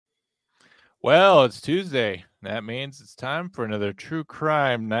Well, it's Tuesday. That means it's time for another true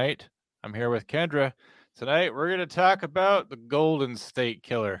crime night. I'm here with Kendra. Tonight, we're going to talk about the Golden State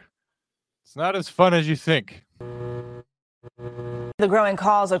Killer. It's not as fun as you think. The growing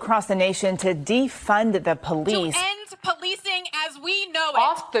calls across the nation to defund the police. To end policing as we know it.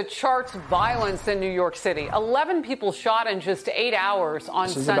 Off the charts violence in New York City. 11 people shot in just 8 hours on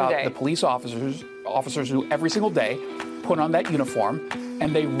This is Sunday. about the police officers who every single day put on that uniform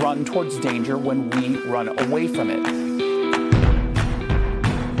and they run towards danger when we run away from it.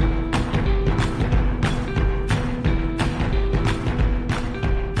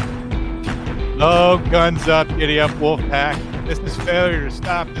 Oh, guns up, giddy up, Wolfpack. This is Failure to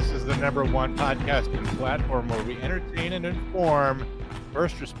Stop. This is the #1 podcasting platform where we entertain and inform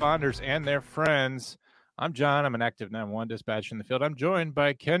first responders and their friends. I'm John. I'm an active 911 dispatcher in the field. I'm joined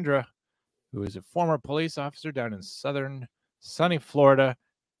by Kendra, who is a former police officer down in southern sunny Florida.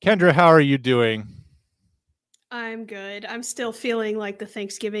 Kendra, how are you doing? I'm good. I'm still feeling like the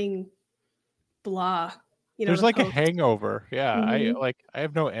Thanksgiving blah. There's the like a post. hangover. Yeah, Mhm. I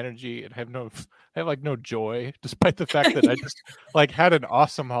have no energy and I have like no joy, despite the fact that I just like had an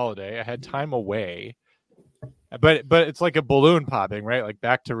awesome holiday. I had time away, but it's like a balloon popping, right? Like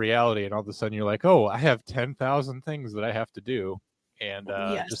back to reality, and all of a sudden you're like, oh, I have 10,000 things that I have to do, and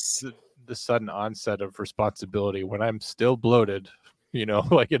just Yes. the sudden onset of responsibility when I'm still bloated.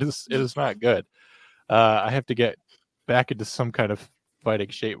 Like it is not good. I have to get back into some kind of fighting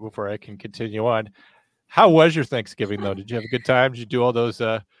shape before I can continue on. How was your Thanksgiving, though? Did you have a good time? Did you do all those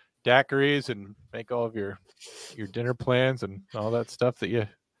daiquiris and make all of your dinner plans and all that stuff that you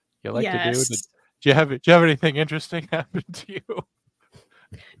like to do? Yes. Did you have anything interesting happen to you?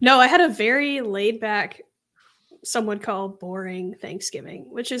 No, I had a very laid back, some would call boring Thanksgiving,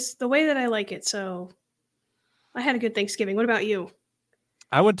 which is the way that I like it. So I had a good Thanksgiving. What about you?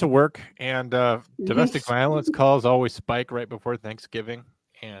 I went to work, and domestic violence calls always spike right before Thanksgiving.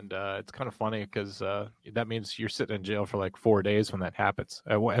 And it's kind of funny because that means you're sitting in jail for like 4 days when that happens.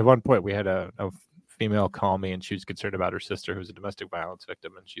 At one point, we had a female call me, and she was concerned about her sister who's a domestic violence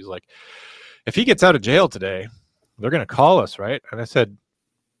victim. And she's like, if he gets out of jail today, they're going to call us, right? And I said,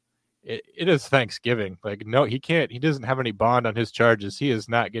 it is Thanksgiving. Like, no, he can't. He doesn't have any bond on his charges. He is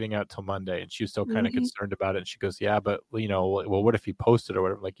not getting out till Monday. And she was still kind of concerned about it. And she goes, yeah, but well, what if he posted or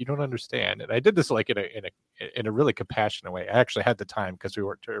whatever? Like, you don't understand. And I did this like in a really compassionate way. I actually had the time because we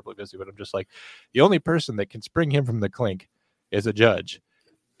weren't terribly busy, but I'm just like, the only person that can spring him from the clink is a judge.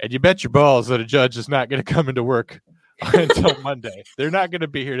 And you bet your balls that a judge is not going to come into work until Monday. They're not going to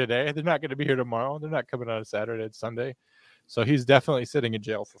be here today. They're not going to be here tomorrow. They're not coming on a Saturday and Sunday. So he's definitely sitting in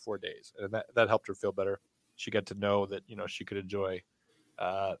jail for 4 days, and that helped her feel better. She got to know that she could enjoy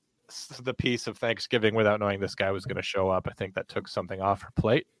the peace of Thanksgiving without knowing this guy was going to show up. I think that took something off her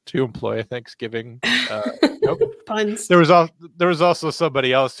plate to employ a Thanksgiving. Puns. There was also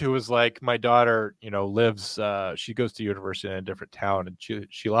somebody else who was like, my daughter, lives. She goes to university in a different town, and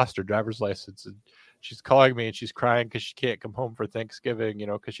she lost her driver's license, and she's calling me and she's crying because she can't come home for Thanksgiving.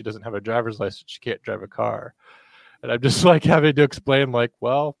 Because she doesn't have a driver's license, she can't drive a car. And I'm just like having to explain, like,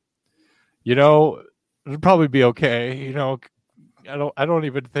 well, it'll probably be okay. I don't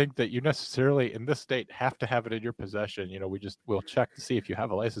even think that you necessarily in this state have to have it in your possession. We'll check to see if you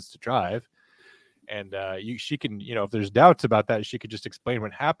have a license to drive. And she can, if there's doubts about that, she could just explain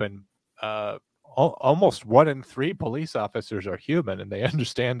what happened. Almost 1 in 3 police officers are human, and they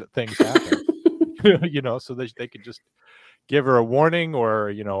understand that things happen. So they could just give her a warning or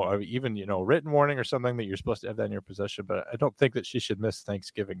even written warning or something that you're supposed to have that in your possession. But I don't think that she should miss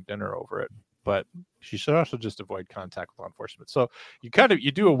Thanksgiving dinner over it. But she should also just avoid contact with law enforcement. So you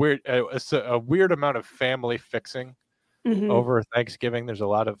do a weird amount of family fixing over Thanksgiving. There's a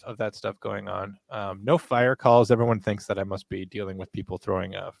lot of that stuff going on. No fire calls. Everyone thinks that I must be dealing with people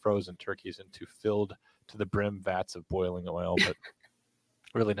throwing frozen turkeys into filled to the brim vats of boiling oil, but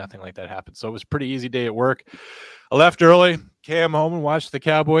really nothing like that happened. So it was a pretty easy day at work. I left early, came home and watched the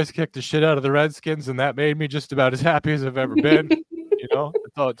Cowboys kick the shit out of the Redskins, and that made me just about as happy as I've ever been.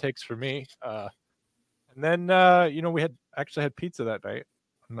 That's all it takes for me. And then we actually had pizza that night,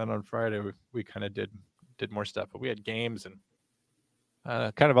 and then on Friday we kind of did more stuff, but we had games and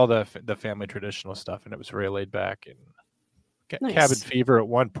kind of all the family traditional stuff, and it was really laid back and Nice. cabin fever at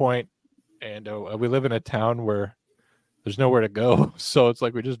one point. And we live in a town where there's nowhere to go, so it's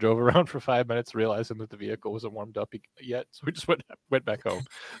like we just drove around for 5 minutes, realizing that the vehicle wasn't warmed up yet, so we just went back home.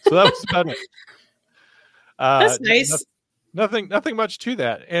 So that was about it. That's nice. Nothing much to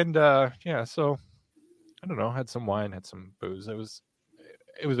that, and so I don't know. Had some wine, had some booze. It was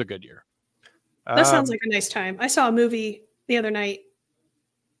a good year. That sounds like a nice time. I saw a movie the other night.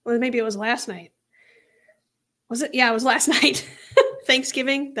 Well, maybe it was last night. Was it? Yeah, it was last night.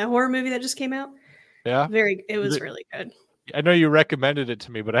 Thanksgiving, that horror movie that just came out. Yeah. It was really good. I know you recommended it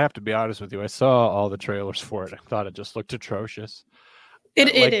to me, but I have to be honest with you. I saw all the trailers for it. I thought it just looked atrocious.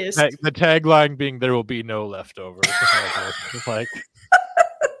 It is. The tagline being "There will be no leftovers." It's like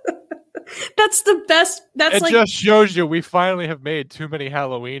that's the best. That's it just shows you we finally have made too many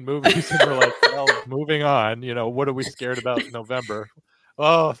Halloween movies, and we're like, well, moving on. You know, what are we scared about in November?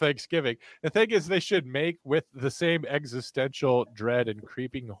 Oh, Thanksgiving. The thing is, they should make with the same existential dread and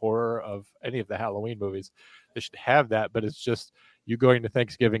creeping horror of any of the Halloween movies. They should have that, but it's just you going to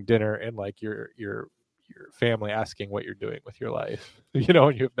Thanksgiving dinner and like your family asking what you're doing with your life, you know,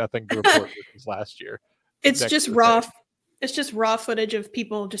 and you have nothing to report since last year. It's just raw. It's just raw footage of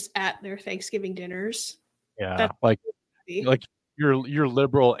people just at their Thanksgiving dinners. Yeah, like your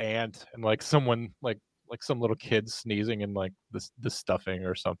liberal aunt and like someone like some little kid sneezing and like the stuffing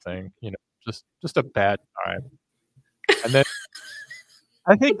or something, you know, just a bad time. And then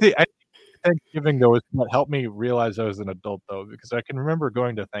I think Thanksgiving though is what helped me realize I was an adult though, because I can remember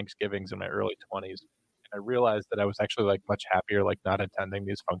going to Thanksgivings in my early 20s. I realized that I was actually like much happier, like not attending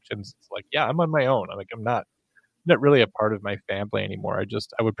these functions. It's like, yeah, I'm on my own. I'm not really a part of my family anymore.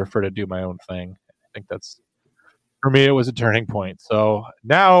 I would prefer to do my own thing. I think that's, for me, it was a turning point. So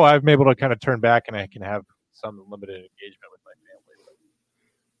now I'm able to kind of turn back and I can have some limited engagement with my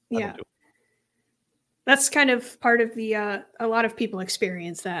family. Yeah. That's kind of part of the, a lot of people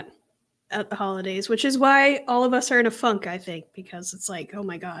experience that at the holidays, which is why all of us are in a funk, I think, because it's like, oh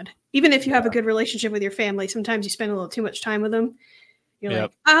my God, even if you have a good relationship with your family, sometimes you spend a little too much time with them. You're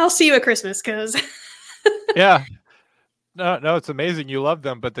like, I'll see you at Christmas. Yeah. No, it's amazing. You love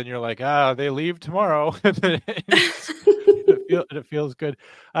them, but then you're like, they leave tomorrow. It feels good.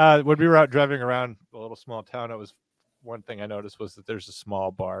 When we were out driving around a little small town, it was one thing I noticed was that there's a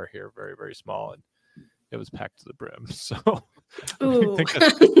small bar here, very, very small, and it was packed to the brim. So I think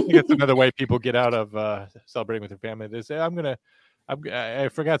that's another way people get out of celebrating with their family. They say, I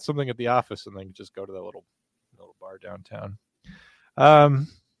forgot something at the office, and then just go to the little bar downtown.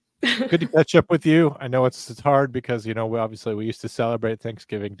 Good to catch up with you. I know it's hard because, you know, we used to celebrate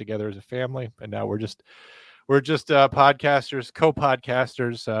Thanksgiving together as a family, and now we're just podcasters,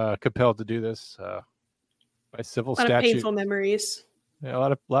 co-podcasters, compelled to do this by civil statute. A lot of painful memories. Yeah,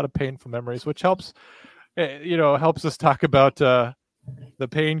 a lot of painful memories, which helps us talk about the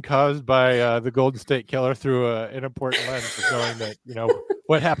pain caused by the Golden State Killer through an important lens of knowing that, you know,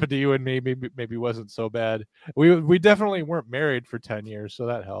 what happened to you and me maybe wasn't so bad. We definitely weren't married for 10 years, so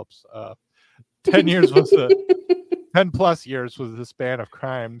that helps. 10 years was 10 plus years was the span of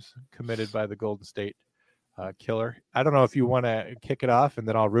crimes committed by the Golden State Killer. I don't know if you want to kick it off, and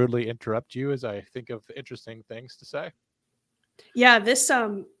then I'll rudely interrupt you as I think of interesting things to say. Yeah,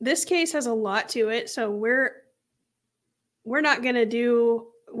 this case has a lot to it, so we're not going to do,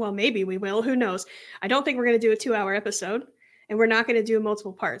 well, maybe we will, who knows. I don't think we're going to do a 2-hour episode, and we're not going to do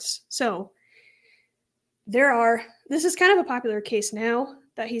multiple parts. So this is kind of a popular case now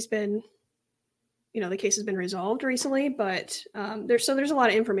that he's been, you know, the case has been resolved recently, but there's a lot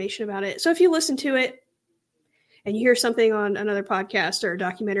of information about it. So if you listen to it and you hear something on another podcast or a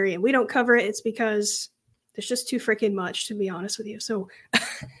documentary and we don't cover it, it's because there's just too freaking much, to be honest with you. So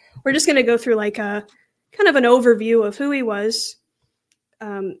we're just going to go through like a kind of an overview of who he was,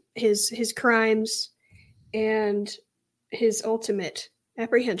 his crimes, and his ultimate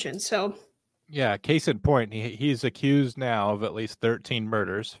apprehension. So yeah, case in point, he's accused now of at least 13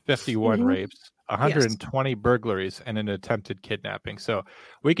 murders, 51 rapes, 120 burglaries, and an attempted kidnapping. So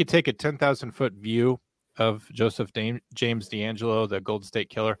we could take a 10,000-foot view of Joseph James DeAngelo, the Golden State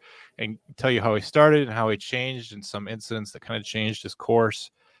Killer, and tell you how he started and how he changed, and some incidents that kind of changed his course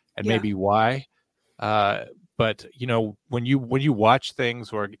and maybe why. But you know, when you watch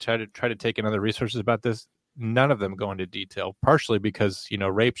things or try to take in other resources about this, none of them go into detail, partially because, you know,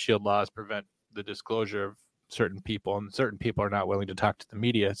 rape shield laws prevent the disclosure of certain people, and certain people are not willing to talk to the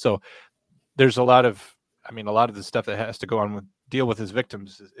media. So there's a lot of the stuff that has to go on with deal with his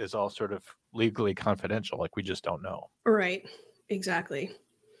victims is all sort of legally confidential. Like, we just don't know. Right. Exactly.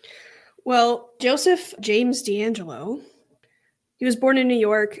 Well, Joseph James DeAngelo, he was born in New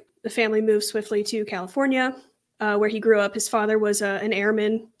York. The family moved swiftly to California, where he grew up. His father was an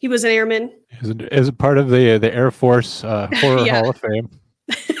airman. He was an airman. As a part of the Air Force Horror Hall of Fame.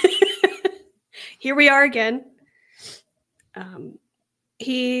 Here we are again.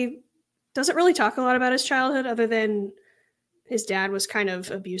 He doesn't really talk a lot about his childhood, other than his dad was kind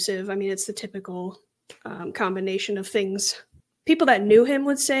of abusive. I mean, it's the typical combination of things. People that knew him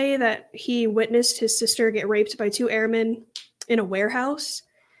would say that he witnessed his sister get raped by 2 airmen in a warehouse.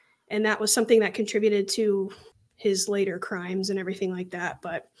 and that was something that contributed to his later crimes and everything like that.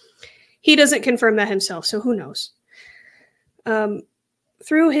 But he doesn't confirm that himself, so who knows?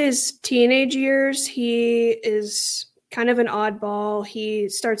 Through his teenage years, he is kind of an oddball. He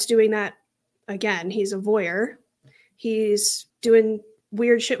starts doing that again. He's a voyeur. He's doing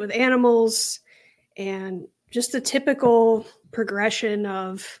weird shit with animals and just the typical progression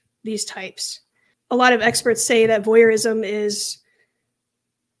of these types. A lot of experts say that voyeurism is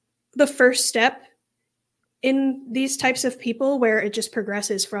the first step in these types of people, where it just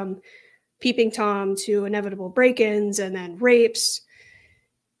progresses from peeping Tom to inevitable break-ins and then rapes,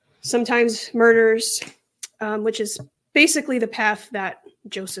 sometimes murders, which is basically the path that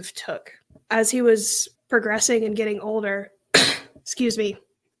Joseph took. As he was progressing and getting older, excuse me.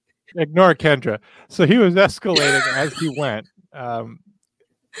 Ignore Kendra. So he was escalating as he went. A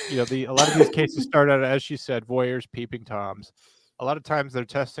lot of these cases start out, as she said, voyeurs, peeping Toms. A lot of times they're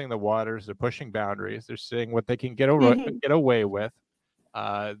testing the waters, they're pushing boundaries, they're seeing what they can get away with.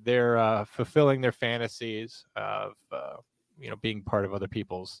 They're fulfilling their fantasies of being part of other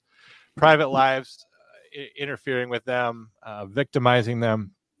people's private lives, interfering with them, victimizing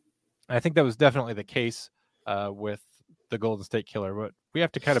them. I think that was definitely the case with the Golden State Killer. But we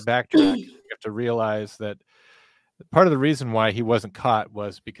have to kind of backtrack. We have to realize that part of the reason why he wasn't caught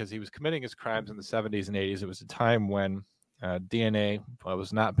was because he was committing his crimes in the 70s and 80s. It was a time when DNA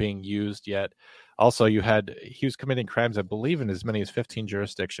was not being used yet. Also, he was committing crimes, I believe, in as many as 15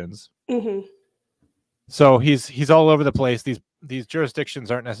 jurisdictions. Mm-hmm. So he's all over the place. These jurisdictions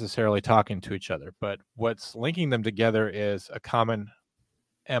aren't necessarily talking to each other, but what's linking them together is a common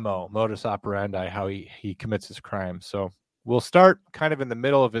MO, modus operandi, how he commits his crimes. So we'll start kind of in the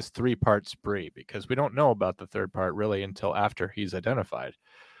middle of his 3-part spree, because we don't know about the third part really until after he's identified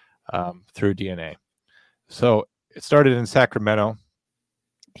through DNA. So it started in Sacramento.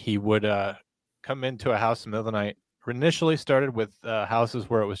 He would come into a house in the middle of the night. Initially started with houses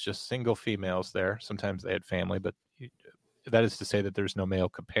where it was just single females there. Sometimes they had family, but that is to say that there's no male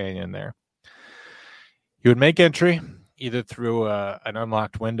companion there. He would make entry either through an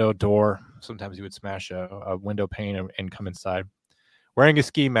unlocked window, door. Sometimes he would smash a window pane and come inside. Wearing a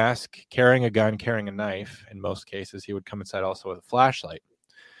ski mask, carrying a gun, carrying a knife. In most cases, he would come inside also with a flashlight.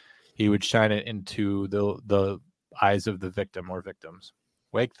 He would shine it into the eyes of the victim or victims,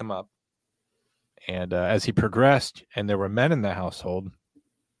 wake them up. And as he progressed, and there were men in the household,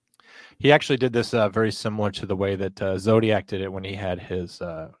 he actually did this very similar to the way that Zodiac did it when he had his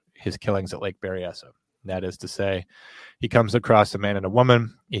killings at Lake Berryessa. That is to say, he comes across a man and a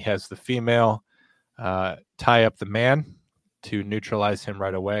woman. He has the female tie up the man to neutralize him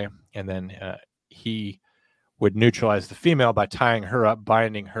right away. And then he would neutralize the female by tying her up,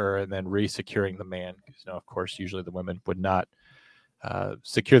 binding her, and then re-securing the man. Because, of course, usually the women would not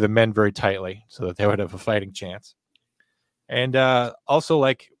secure the men very tightly so that they would have a fighting chance. And also,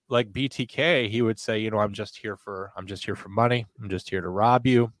 like BTK, he would say, I'm just here for money. I'm just here to rob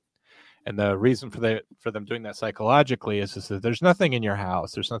you. And the reason for them doing that psychologically is that there's nothing in your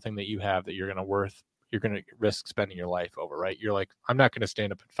house, there's nothing that you have that you're going to risk spending your life over, right? You're like, I'm not going to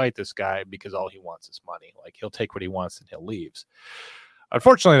stand up and fight this guy because all he wants is money. Like, he'll take what he wants and he'll leave.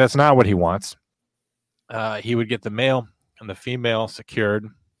 Unfortunately, that's not what he wants. He would get the male and the female secured.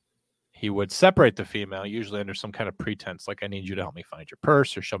 He would separate the female, usually under some kind of pretense, like, I need you to help me find your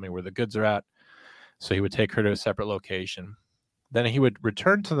purse or show me where the goods are at. So he would take her to a separate location. Then he would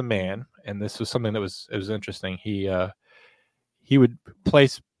return to the man, and this was something that was interesting. He would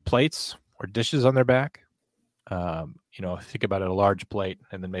place plates or dishes on their back. Think about it, a large plate,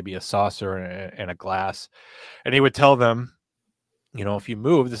 and then maybe a saucer and a glass. And he would tell them, if you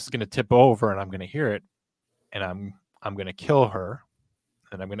move, this is going to tip over, and I'm going to hear it, and I'm going to kill her,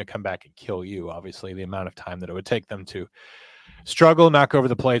 and I'm going to come back and kill you. Obviously, the amount of time that it would take them to struggle, knock over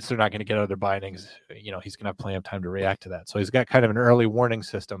the plates, they're not going to get out of their bindings. He's going to have plenty of time to react to that. So he's got kind of an early warning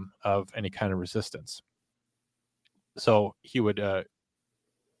system of any kind of resistance. So he would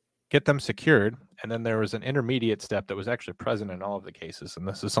get them secured, and then there was an intermediate step that was actually present in all of the cases. And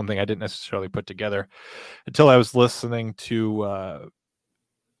this is something I didn't necessarily put together until I was listening to a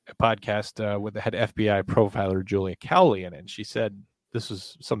podcast with the head FBI profiler, Julia Cowley, in it. And she said, this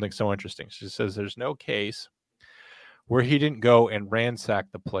was something so interesting. She says, there's no case where he didn't go and ransack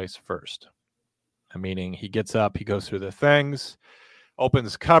the place first. Meaning, he gets up, he goes through the things,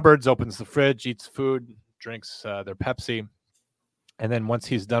 opens cupboards, opens the fridge, eats food, drinks their Pepsi. And then once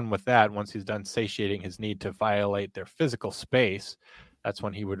he's done with that, once he's done satiating his need to violate their physical space, that's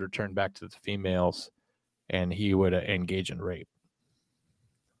when he would return back to the females and he would engage in rape,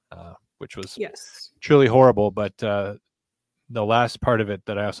 which was truly horrible. But the last part of it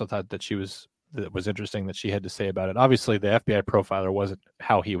that I also thought that was interesting that she had to say about it. Obviously, the FBI profiler wasn't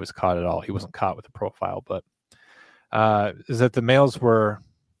how he was caught at all. He wasn't caught with a profile, but is that the males were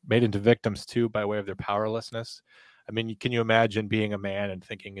made into victims too by way of their powerlessness. I mean, can you imagine being a man and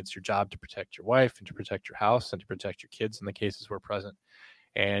thinking it's your job to protect your wife and to protect your house and to protect your kids in the cases were present,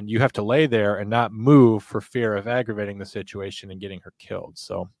 and you have to lay there and not move for fear of aggravating the situation and getting her killed.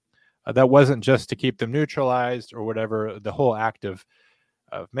 So that wasn't just to keep them neutralized or whatever. The whole act of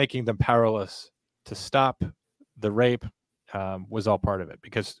making them powerless to stop the rape was all part of it,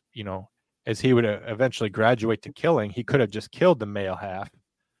 because, you know, as he would eventually graduate to killing, he could have just killed the male half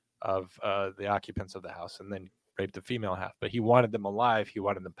of the occupants of the house and then raped the female half, but he wanted them alive. He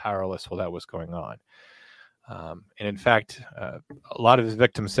wanted them powerless while that was going on. And in fact, a lot of his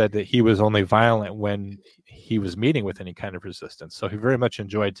victims said that he was only violent when he was meeting with any kind of resistance. So he very much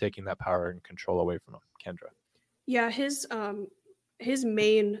enjoyed taking that power and control away from him. Kendra. Yeah, his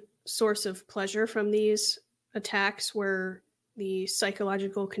main source of pleasure from these attacks were the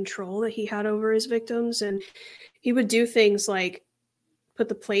psychological control that he had over his victims. And he would do things like put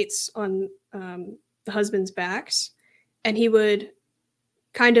the plates on the husband's backs, and he would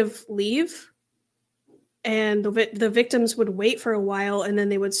kind of leave, and the victims would wait for a while, and then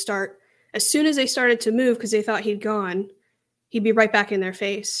they would start, as soon as they started to move because they thought he'd gone, he'd be right back in their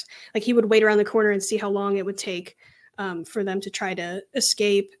face. Like, he would wait around the corner and see how long it would take for them to try to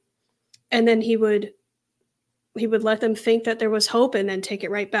escape, and then he would let them think that there was hope and then take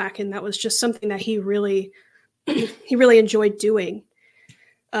it right back. And that was just something that he really enjoyed doing.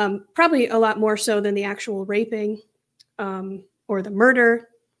 Probably a lot more so than the actual raping or the murder.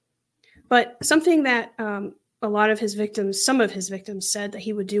 But something that some of his victims said that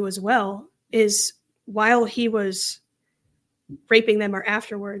he would do as well is, while he was raping them or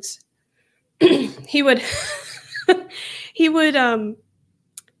afterwards, he would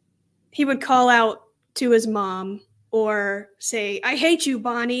call out to his mom or say, "I hate you,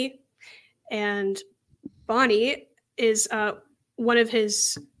 Bonnie." And Bonnie is one of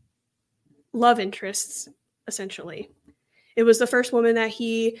his love interests, essentially. It was the first woman that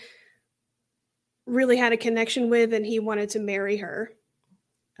he really had a connection with, and he wanted to marry her.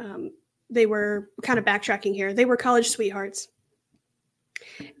 They were kind of backtracking here. They were college sweethearts.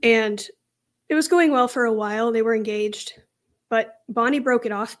 And it was going well for a while. They were engaged. But Bonnie broke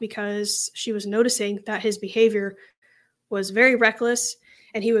it off because she was noticing that his behavior was very reckless,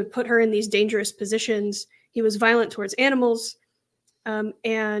 and he would put her in these dangerous positions. He was violent towards animals,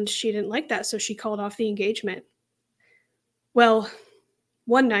 and she didn't like that, so she called off the engagement. Well,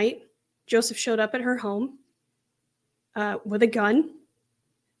 one night, Joseph showed up at her home with a gun,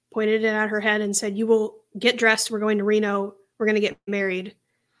 pointed it at her head, and said, "You will get dressed. We're going to Reno. We're going to get married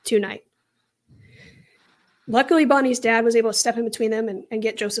tonight." Luckily, Bonnie's dad was able to step in between them and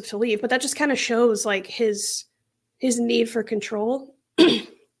get Joseph to leave. But that just kind of shows like his need for control.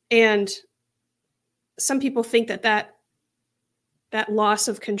 And some people think that loss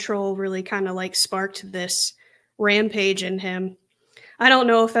of control really kind of like sparked this rampage in him. I don't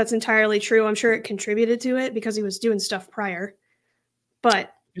know if that's entirely true. I'm sure it contributed to it because he was doing stuff prior.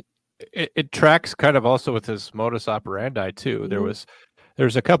 But it tracks kind of also with his modus operandi too. Mm-hmm.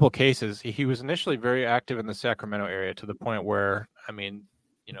 There's a couple cases. He was initially very active in the Sacramento area, to the point where, I mean,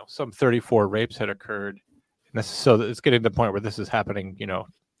 you know, some 34 rapes had occurred. And so it's getting to the point where this is happening, you know,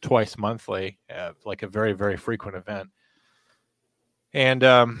 twice monthly, like a very, very frequent event. And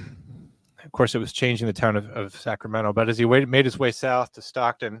of course, it was changing the town of Sacramento. But as he made his way south to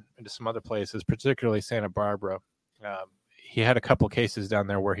Stockton and to some other places, particularly Santa Barbara, he had a couple cases down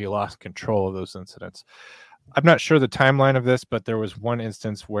there where he lost control of those incidents. I'm not sure the timeline of this, but there was one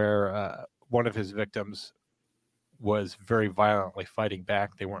instance where one of his victims was very violently fighting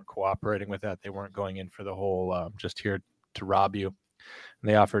back. They weren't cooperating with that. They weren't going in for the whole just here to rob you. And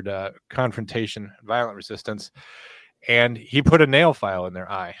they offered confrontation, violent resistance, and he put a nail file in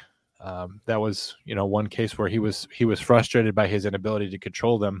their eye. That was, you know, one case where he was frustrated by his inability to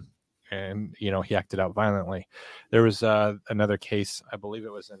control them, and, you know, he acted out violently. There was another case, I believe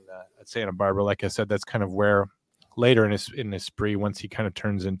it was in at Santa Barbara. Like I said, that's kind of where later in his spree, once he kind of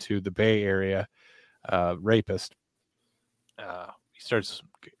turns into the Bay Area rapist, he starts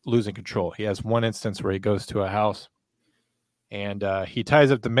losing control. He has one instance where he goes to a house and he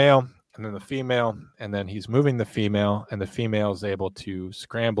ties up the male and then the female, and then he's moving the female, and the female is able to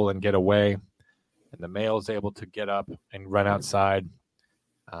scramble and get away, and the male is able to get up and run outside.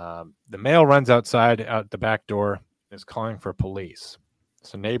 The male runs outside out the back door and is calling for police.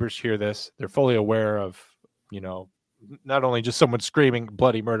 So neighbors hear this. They're fully aware of, you know, not only just someone screaming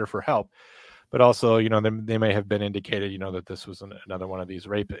bloody murder for help, but also, they may have been indicated, that this was another one of these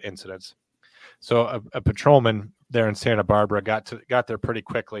rape incidents. So a patrolman there in Santa Barbara got there pretty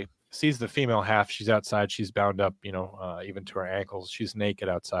quickly, sees the female half. She's outside. She's bound up, even to her ankles. She's naked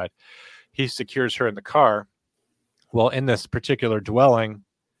outside. He secures her in the car. Well, in this particular dwelling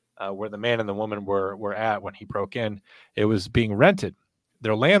where the man and the woman were at when he broke in, it was being rented.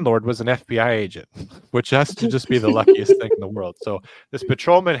 Their landlord was an FBI agent, which has to just be the luckiest thing in the world. So this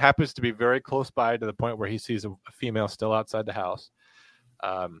patrolman happens to be very close by to the point where he sees a female still outside the house.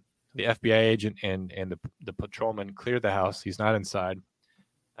 The FBI agent and the patrolman clear the house. He's not inside.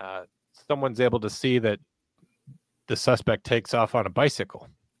 Someone's able to see that the suspect takes off on a bicycle.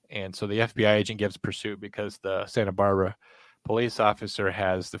 And so the FBI agent gives pursuit because the Santa Barbara police officer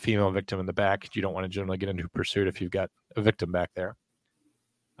has the female victim in the back. You don't want to generally get into pursuit if you've got a victim back there.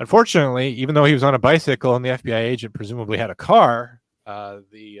 Unfortunately, even though he was on a bicycle and the FBI agent presumably had a car,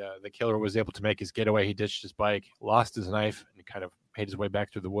 the killer was able to make his getaway. He ditched his bike, lost his knife, and kind of made his way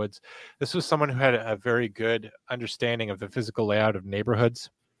back through the woods. This was someone who had a very good understanding of the physical layout of neighborhoods.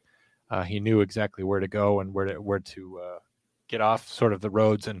 He knew exactly where to go and where to get off sort of the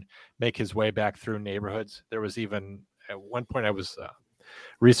roads and make his way back through neighborhoods. There was even at one point I was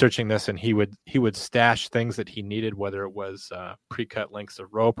researching this, and he would stash things that he needed, whether it was pre-cut lengths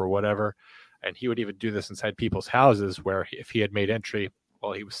of rope or whatever. And he would even do this inside people's houses, where if he had made entry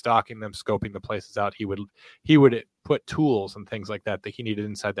while he was stalking them, scoping the places out, he would put tools and things like that he needed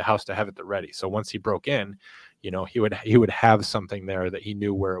inside the house to have at the ready. So once he broke in, he would have something there that he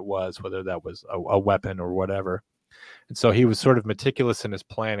knew where it was, whether that was a weapon or whatever. And so he was sort of meticulous in his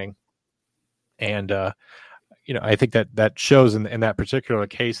planning. And I think that shows in that particular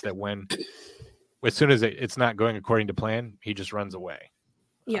case that as soon as it's not going according to plan, he just runs away.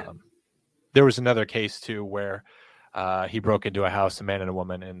 Yeah. There was another case too where he broke into a house, a man and a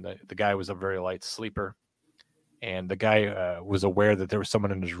woman, and the guy was a very light sleeper. And the guy was aware that there was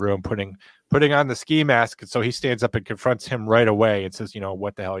someone in his room putting on the ski mask. And so he stands up and confronts him right away and says,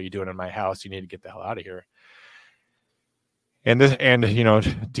 what the hell are you doing in my house? You need to get the hell out of here. And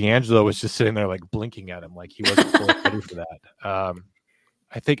D'Angelo was just sitting there like blinking at him, like he wasn't fully ready for that.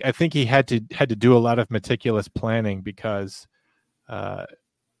 I think he had to do a lot of meticulous planning because, and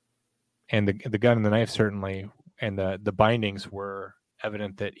the gun and the knife certainly, and the bindings were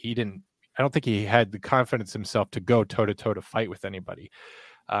evident that I don't think he had the confidence himself to go toe to toe to fight with anybody.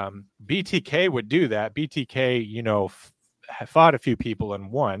 BTK would do that. BTK, fought a few people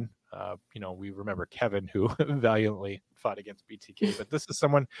and won. We remember Kevin, who valiantly fought against BTK, but this is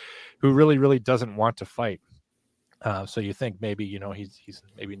someone who really, really doesn't want to fight. So you think maybe, he's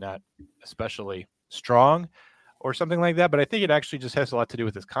maybe not especially strong or something like that, but I think it actually just has a lot to do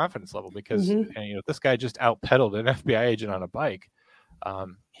with his confidence level because, this guy just out-pedaled an FBI agent on a bike.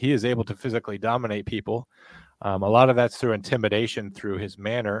 He is able to physically dominate people. A lot of that's through intimidation, through his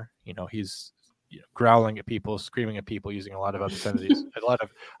manner. He's growling at people, screaming at people, using a lot of obscenities,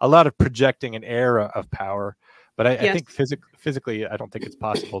 a lot of projecting an air of power. But I think physically, I don't think it's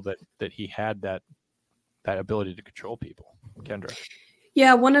possible that he had that ability to control people. Kendra.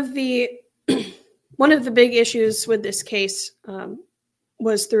 Yeah, one of the big issues with this case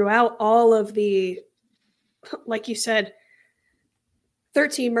was throughout all of the, like you said,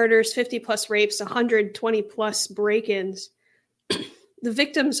 13 murders, 50 plus rapes, 120 plus break-ins. The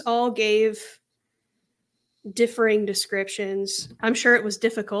victims all gave differing descriptions. I'm sure it was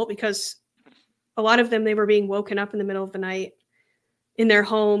difficult because a lot of them, they were being woken up in the middle of the night in their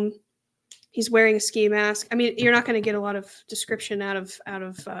home. He's wearing a ski mask. I mean, you're not going to get a lot of description out of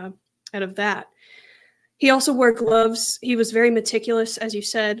that. He also wore gloves. He was very meticulous, as you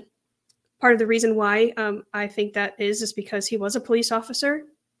said. Part of the reason why I think that is because he was a police officer.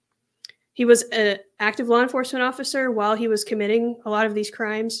 He was an active law enforcement officer while he was committing a lot of these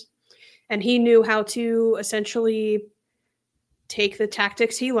crimes. And he knew how to essentially take the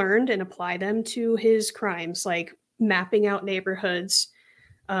tactics he learned and apply them to his crimes, like mapping out neighborhoods,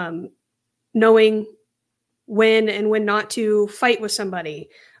 knowing when and when not to fight with somebody.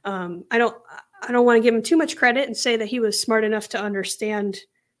 I don't want to give him too much credit and say that he was smart enough to understand,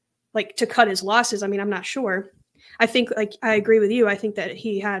 like, to cut his losses. I mean, I'm not sure. I think, like, I agree with you. I think that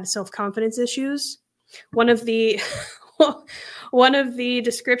he had self-confidence issues. One of the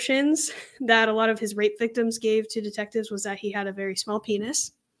descriptions that a lot of his rape victims gave to detectives was that he had a very small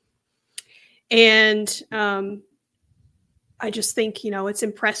penis. And I just think, it's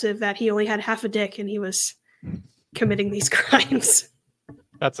impressive that he only had half a dick and he was committing these crimes.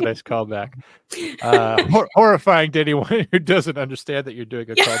 That's a nice callback. Horrifying to anyone who doesn't understand that you're doing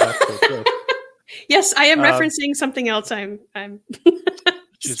a callback to a joke. Yes, I am referencing something else. I'm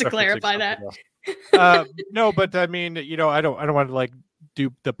Just to clarify that. No, but I mean, I don't want to like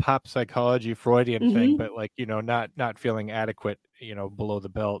do the pop psychology Freudian thing, but like, not feeling adequate, below the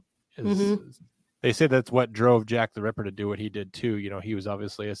belt is, they say that's what drove Jack the Ripper to do what he did too. He was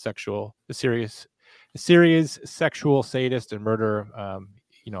obviously a serious sexual sadist and murderer.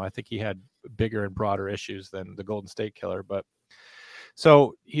 I think he had bigger and broader issues than the Golden State Killer, but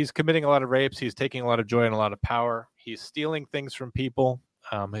so he's committing a lot of rapes. He's taking a lot of joy and a lot of power. He's stealing things from people.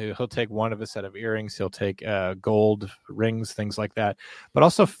 He'll take one of a set of earrings. He'll take gold rings, things like that, but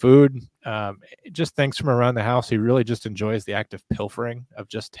also food, just things from around the house. He really just enjoys the act of pilfering, of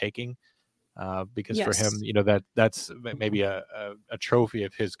just taking, because for him, that's maybe a trophy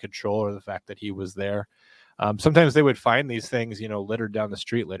of his control, or the fact that he was there. Sometimes they would find these things, littered down the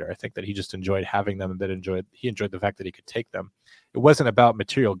street later. I think that he just enjoyed having them, and that he enjoyed the fact that he could take them. It wasn't about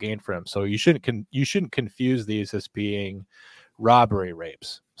material gain for him. So you shouldn't confuse these as being robbery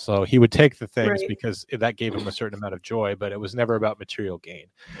rapes. So he would take the things because that gave him a certain amount of joy, but it was never about material gain.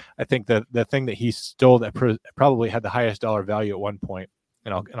 I think that the thing that he stole that probably had the highest dollar value at one point,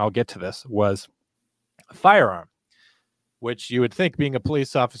 and I'll get to this, was a firearm, which you would think, being a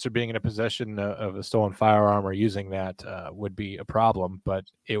police officer, being in a possession of a stolen firearm or using that would be a problem, but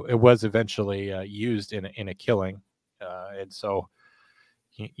it was eventually used in a killing. And so,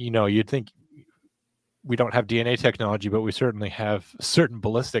 you'd think we don't have DNA technology, but we certainly have certain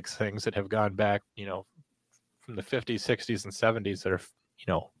ballistics things that have gone back, from the 50s, 60s, and 70s that are,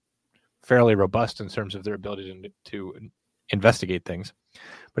 fairly robust in terms of their ability to investigate things.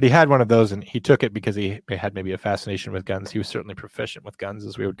 But he had one of those, and he took it because he had maybe a fascination with guns. He was certainly proficient with guns,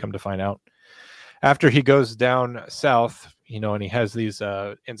 as we would come to find out. After he goes down south, and he has these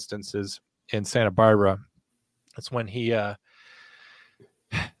instances in Santa Barbara, that's when he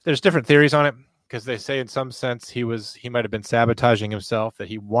there's different theories on it, because they say in some sense he might have been sabotaging himself, that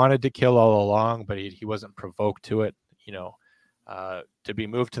he wanted to kill all along, but he wasn't provoked to it. To be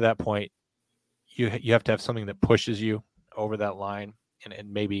moved to that point, you have to have something that pushes you over that line,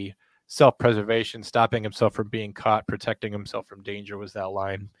 and maybe self-preservation, stopping himself from being caught, protecting himself from danger was that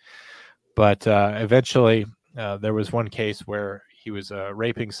line. But eventually there was one case where he was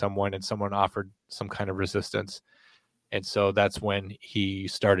raping someone, and someone offered some kind of resistance. And so that's when he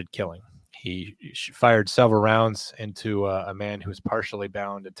started killing. He fired several rounds into a man who was partially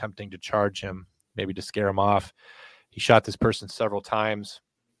bound, attempting to charge him, maybe to scare him off. He shot this person several times.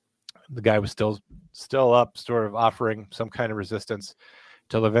 The guy was still up, sort of offering some kind of resistance,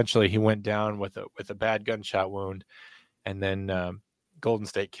 until eventually he went down with a bad gunshot wound. And then Golden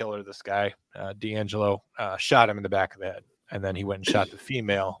State Killer, this guy, D'Angelo, shot him in the back of the head. And then he went and shot the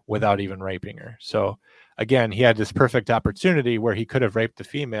female without even raping her. So again, he had this perfect opportunity where he could have raped the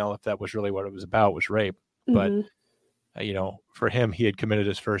female if that was really what it was about, was rape. But, for him, he had committed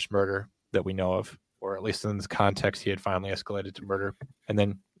his first murder that we know of, or at least in this context, he had finally escalated to murder. And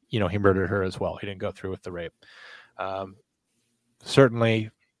then, he murdered her as well. He didn't go through with the rape.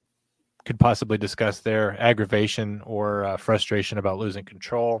 Certainly could possibly discuss their aggravation or frustration about losing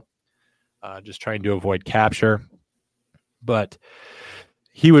control, just trying to avoid capture. But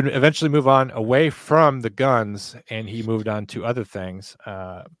he would eventually move on away from the guns, and he moved on to other things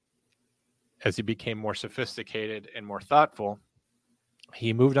as he became more sophisticated and more thoughtful.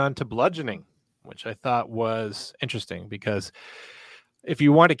 He moved on to bludgeoning, which I thought was interesting, because if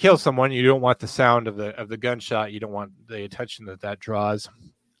you want to kill someone, you don't want the sound of the gunshot. You don't want the attention that draws.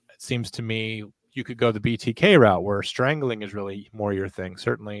 It seems to me you could go the BTK route, where strangling is really more your thing.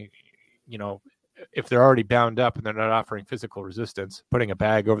 Certainly, if they're already bound up and they're not offering physical resistance, putting a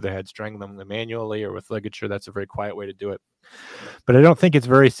bag over their head, strangling them manually or with ligature, that's a very quiet way to do it. But I don't think it's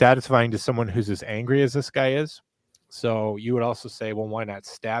very satisfying to someone who's as angry as this guy is. So you would also say, well, why not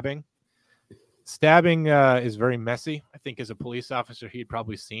stabbing? Stabbing is very messy. I think as a police officer, he'd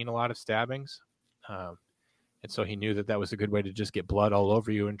probably seen a lot of stabbings. And so he knew that was a good way to just get blood all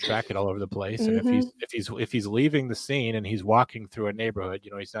over you and track it all over the place. And if he's leaving the scene and he's walking through a neighborhood,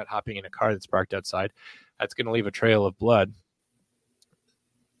 he's not hopping in a car that's parked outside, that's going to leave a trail of blood.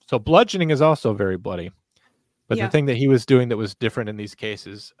 So bludgeoning is also very bloody. But the thing that he was doing that was different in these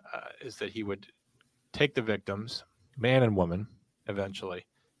cases is that he would take the victims, man and woman, eventually,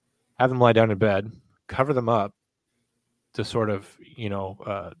 have them lie down in bed, cover them up to sort of,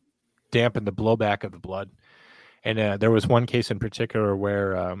 dampen the blowback of the blood. And there was one case in particular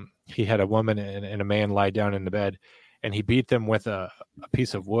where he had a woman and a man lie down in the bed, and he beat them with a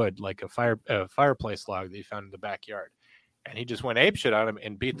piece of wood, like a fireplace log that he found in the backyard. And he just went apeshit on them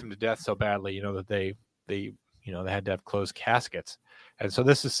and beat them to death so badly, that they had to have closed caskets. And so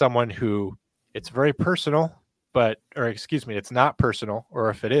this is someone who, it's very personal. or excuse me, it's not personal, or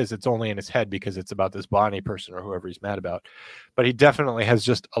if it is, it's only in his head because it's about this Bonnie person or whoever he's mad about. But he definitely has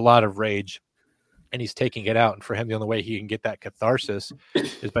just a lot of rage, and he's taking it out. And for him, the only way he can get that catharsis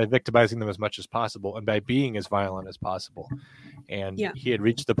is by victimizing them as much as possible and by being as violent as possible. And he had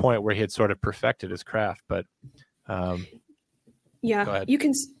reached the point where he had sort of perfected his craft. But yeah, you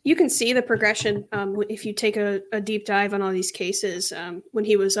can see the progression if you take a deep dive on all these cases. When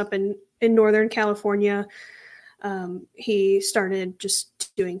he was up in Northern California, he started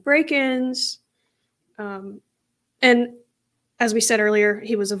just doing break-ins. And as we said earlier,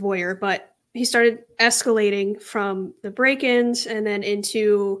 he was a voyeur, but he started escalating from the break-ins and then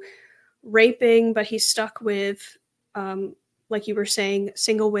into raping, but he's stuck with, like you were saying,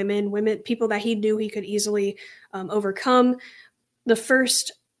 single women, people that he knew he could easily overcome. The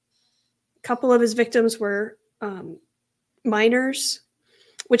first couple of his victims were minors,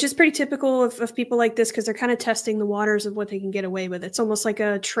 which is pretty typical of people like this because they're kind of testing the waters of what they can get away with. It's almost like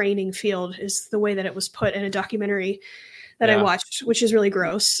a training field is the way that it was put in a documentary that I watched, which is really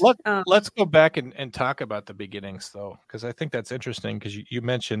gross. Let's go back and talk about the beginnings, though, because I think that's interesting because you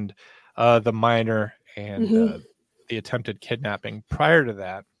mentioned the minor and the attempted kidnapping. Prior to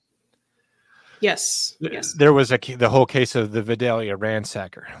that, yes, there was the whole case of the Vidalia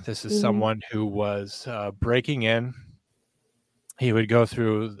ransacker. This is someone who was breaking in. He would go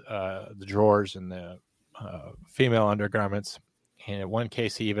through the drawers and the female undergarments. And in one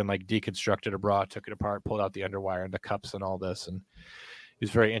case, he even deconstructed a bra, took it apart, pulled out the underwire and the cups and all this. And he was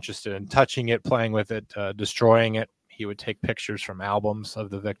very interested in touching it, playing with it, destroying it. He would take pictures from albums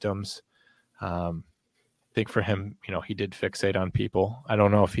of the victims. I think for him, he did fixate on people. I don't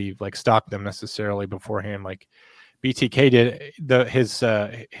know if he stalked them necessarily beforehand, like BTK did.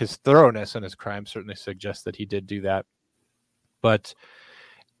 His thoroughness in his crime certainly suggests that he did do that. But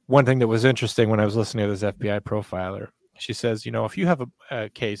one thing that was interesting when I was listening to this FBI profiler, she says, if you have a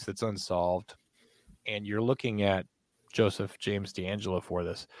case that's unsolved and you're looking at Joseph James DeAngelo for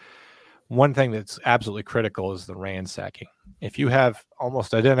this, one thing that's absolutely critical is the ransacking. If you have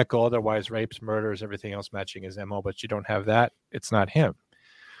almost identical, otherwise rapes, murders, everything else matching his MO, but you don't have that, it's not him.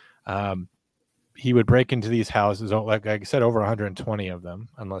 He would break into these houses, like I said, over 120 of them,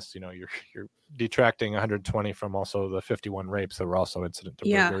 unless, you're detracting 120 from also the 51 rapes that were also incident to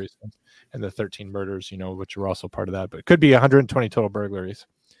burglaries and the 13 murders, which were also part of that, but it could be 120 total burglaries.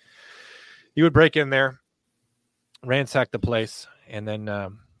 He would break in there, ransack the place, and then,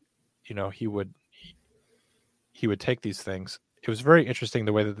 he would take these things. It was very interesting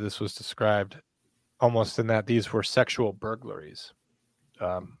the way that this was described, almost in that these were sexual burglaries.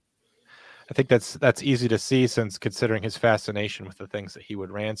 I think that's easy to see since considering his fascination with the things that he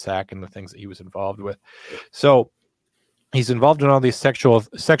would ransack and the things that he was involved with. So he's involved in all these sexually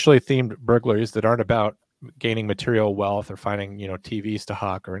themed burglaries that aren't about gaining material wealth or finding, TVs to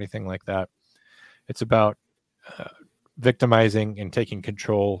hawk or anything like that. It's about victimizing and taking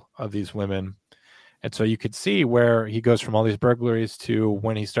control of these women. And so you could see where he goes from all these burglaries to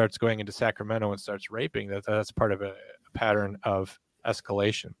when he starts going into Sacramento and starts raping, that's part of a pattern of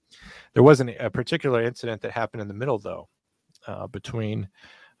escalation. There wasn't a particular incident that happened in the middle, though, between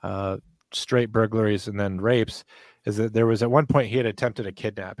straight burglaries and then rapes, is that there was at one point he had attempted a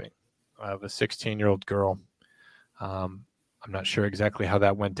kidnapping of a 16-year-old girl. I'm not sure exactly how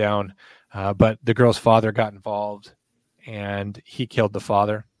that went down, but the girl's father got involved and he killed the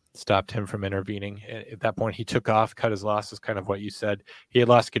father, stopped him from intervening. At that point, he took off, cut his losses, kind of what you said. He had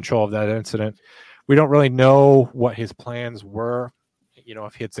lost control of that incident. We don't really know what his plans were.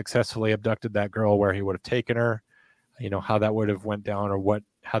 If he had successfully abducted that girl, where he would have taken her, how that would have went down or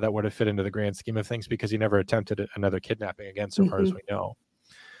how that would have fit into the grand scheme of things, because he never attempted another kidnapping again, so far as we know.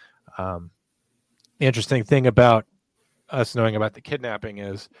 The interesting thing about us knowing about the kidnapping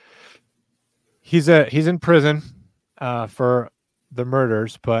is he's in prison for the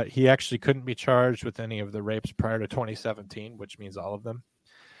murders, but he actually couldn't be charged with any of the rapes prior to 2017, which means all of them.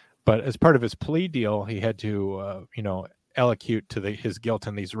 But as part of his plea deal, he had to, allocute to his guilt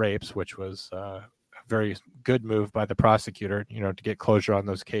in these rapes, which was a very good move by the prosecutor, to get closure on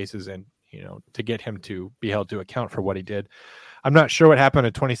those cases and, to get him to be held to account for what he did. I'm not sure what happened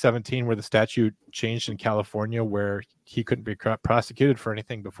in 2017 where the statute changed in California where he couldn't be prosecuted for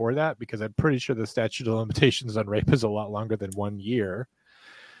anything before that, because I'm pretty sure the statute of limitations on rape is a lot longer than 1 year.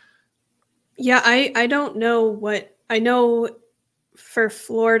 Yeah, I don't know what I know. For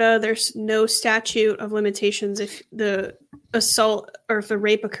Florida, there's no statute of limitations if the assault or if the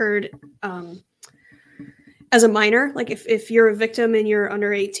rape occurred as a minor. Like if you're a victim and you're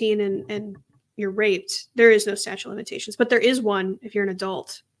under 18 and you're raped, there is no statute of limitations. But there is one if you're an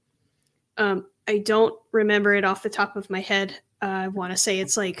adult. I don't remember it off the top of my head. I want to say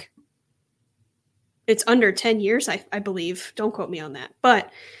it's under 10 years, I believe. Don't quote me on that.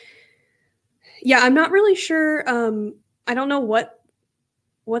 But yeah, I'm not really sure. I don't know what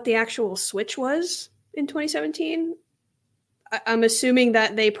the actual switch was in 2017. I'm assuming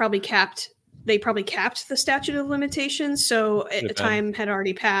that they probably capped the statute of limitations. So a time had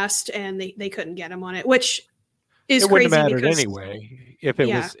already passed and they couldn't get him on it, which is crazy. It wouldn't have mattered anyway. If it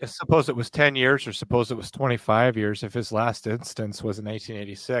was, suppose it was 10 years or suppose it was 25 years, if his last instance was in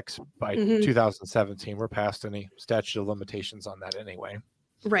 1986, by 2017, we're past any statute of limitations on that anyway.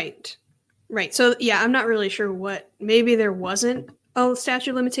 Right. So yeah, I'm not really sure maybe there wasn't a statute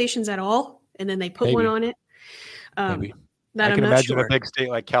of limitations at all. And then they put one on it. Maybe. I can imagine a big state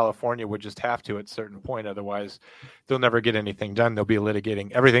like California would just have to at a certain point. Otherwise, they'll never get anything done. They'll be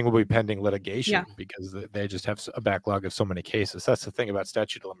litigating. Everything will be pending litigation because they just have a backlog of so many cases. That's the thing about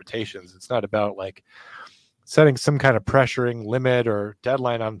statute of limitations. It's not about like setting some kind of pressuring limit or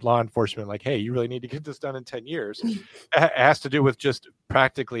deadline on law enforcement. Like, hey, you really need to get this done in 10 years. It has to do with just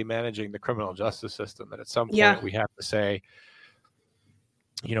practically managing the criminal justice system. That at some point we have to say,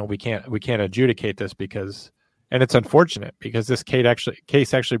 we can't adjudicate this because. And it's unfortunate because this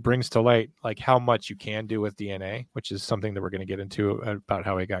case actually brings to light like how much you can do with DNA, which is something that we're going to get into about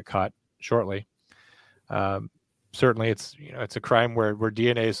how he got caught shortly. Certainly, it's a crime where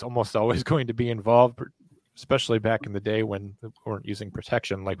DNA is almost always going to be involved, especially back in the day when we weren't using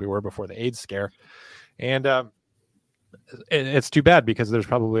protection like we were before the AIDS scare. And it's too bad because there's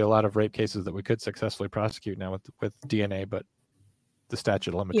probably a lot of rape cases that we could successfully prosecute now with DNA, but the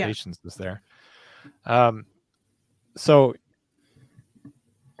statute of limitations is there. So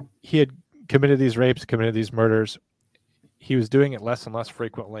he had committed these rapes, committed these murders. He was doing it less and less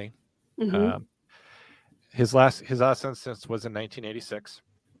frequently. His last instance was in 1986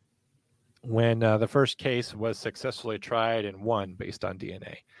 when the first case was successfully tried and won based on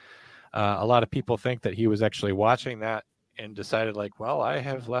DNA. A lot of people think that he was actually watching that and decided like, well, I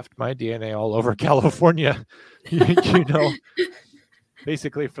have left my DNA all over California,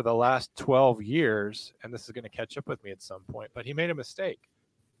 basically for the last 12 years, and this is going to catch up with me at some point, but he made a mistake.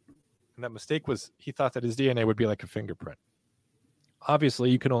 And that mistake was he thought that his DNA would be like a fingerprint.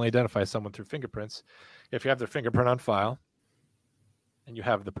 Obviously, you can only identify someone through fingerprints if you have their fingerprint on file and you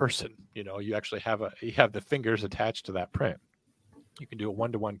have the person, you actually have the fingers attached to that print. You can do a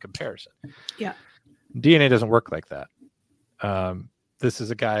one-to-one comparison. Yeah. DNA doesn't work like that. This is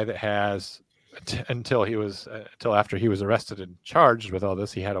a guy that has until after he was arrested and charged with all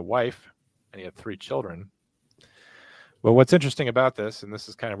this, he had a wife and he had 3 children. Well, what's interesting about this, and this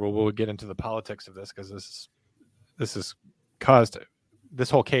is kind of where we'll get into the politics of this, because this has caused this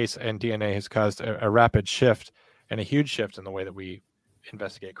whole case and DNA has caused a rapid shift and a huge shift in the way that we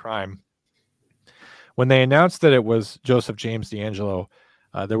investigate crime. When they announced that it was Joseph James DeAngelo,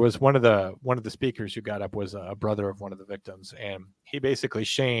 there was one of the speakers who got up was a brother of one of the victims, and he basically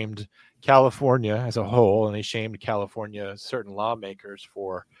shamed California as a whole, and he shamed California certain lawmakers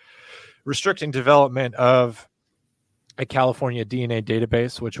for restricting development of a California DNA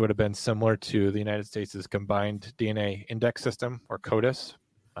database, which would have been similar to the United States' combined DNA index system, or CODIS.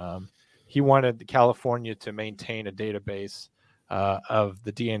 He wanted California to maintain a database of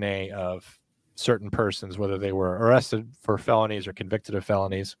the DNA of certain persons, whether they were arrested for felonies or convicted of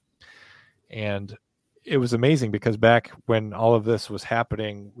felonies. And it was amazing because back when all of this was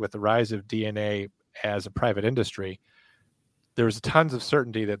happening with the rise of DNA as a private industry, there was tons of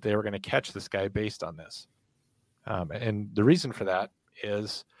certainty that they were going to catch this guy based on this. And the reason for that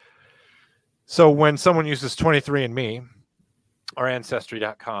is, so when someone uses 23andMe or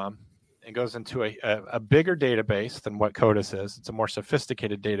Ancestry.com and goes into a bigger database than what CODIS is, it's a more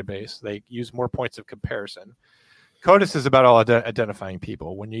sophisticated database. They use more points of comparison. CODIS is about all identifying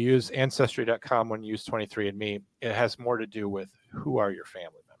people. When you use Ancestry.com, when you use 23andMe, it has more to do with who are your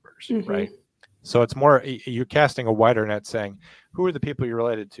family members, right? So it's more, you're casting a wider net saying, who are the people you're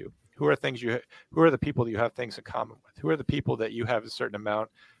related to? Who are the people that you have things in common with? Who are the people that you have a certain amount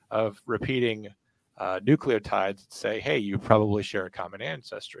of repeating nucleotides that say, hey, you probably share a common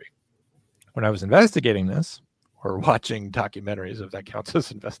ancestry? When I was investigating this or watching documentaries, if that counts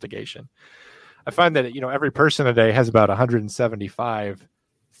as investigation, I find that, every person today has about 175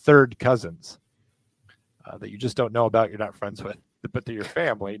 third cousins that you just don't know about, you're not friends with, but they're your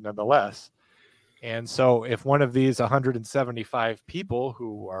family nonetheless. And so if one of these 175 people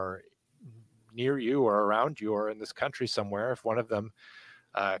who are near you or around you or in this country somewhere, if one of them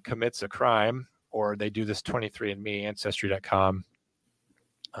commits a crime or they do this 23andMe, Ancestry.com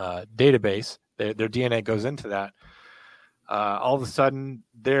database, their DNA goes into that, all of a sudden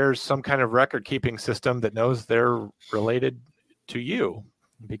there's some kind of record keeping system that knows they're related to you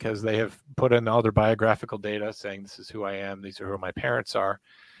because they have put in all their biographical data saying this is who I am, these are who my parents are.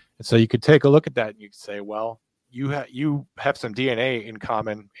 And so you could take a look at that and you could say, well, you have some DNA in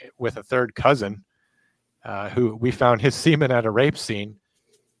common with a third cousin who we found his semen at a rape scene.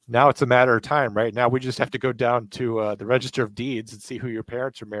 Now it's a matter of time, right? Now we just have to go down to the Register of Deeds and see who your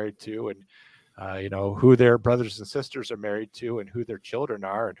parents are married to, and who their brothers and sisters are married to, and who their children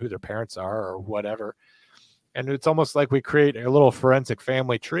are, and who their parents are, or whatever. And it's almost like we create a little forensic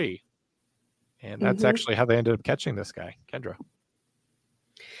family tree, and that's actually how they ended up catching this guy, Kendra.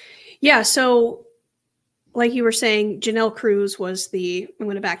 Yeah. So, like you were saying, Janelle Cruz was I'm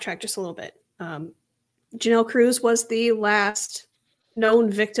going to backtrack just a little bit. Janelle Cruz was the last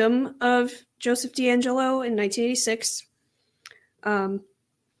known victim of Joseph DeAngelo in 1986. And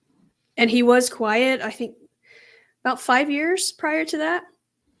he was quiet, I think, about 5 years prior to that.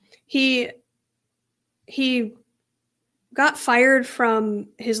 He got fired from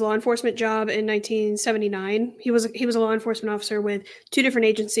his law enforcement job in 1979. He was a law enforcement officer with two different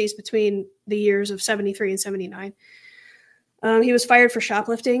agencies between the years of 73 and 79. He was fired for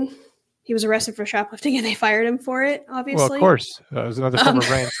shoplifting. He was arrested for shoplifting, and they fired him for it, obviously. Well, of course. It was another form of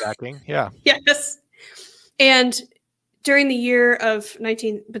ransacking. Yeah. Yes. And during the year of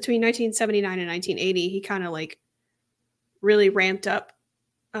between 1979 and 1980, he kind of like really ramped up,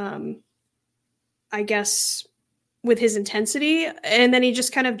 I guess, with his intensity. And then he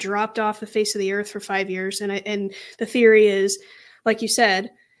just kind of dropped off the face of the earth for 5 years. And the theory is, like you said,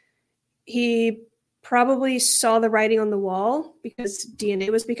 he probably saw the writing on the wall because DNA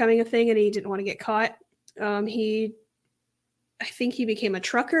was becoming a thing and he didn't want to get caught. I think he became a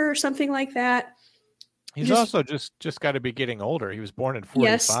trucker or something like that. He's also just got to be getting older. He was born in 45.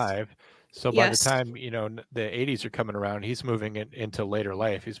 Yes. So by the time, the 80s are coming around, he's moving into later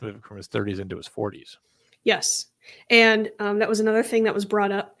life. He's moving from his 30s into his 40s. Yes. And that was another thing that was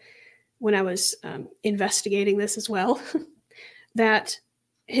brought up when I was investigating this as well, that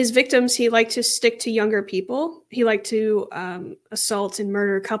his victims, he liked to stick to younger people. He liked to assault and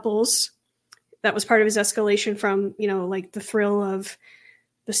murder couples. That was part of his escalation from, like the thrill of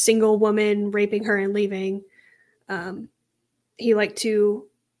the single woman raping her and leaving. He liked to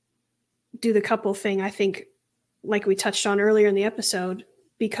do the couple thing, I think, like we touched on earlier in the episode,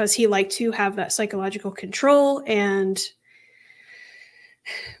 because he liked to have that psychological control, and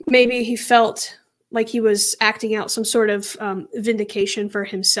maybe he felt like he was acting out some sort of vindication for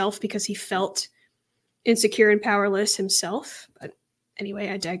himself because he felt insecure and powerless himself. But anyway,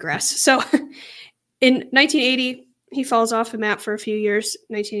 I digress. So in 1980, he falls off the map for a few years.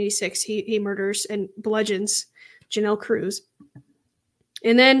 1986, he murders and bludgeons Janelle Cruz.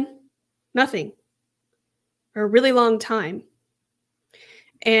 And then nothing for a really long time.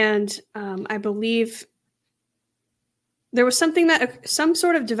 And I believe there was some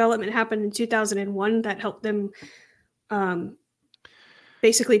sort of development happened in 2001 that helped them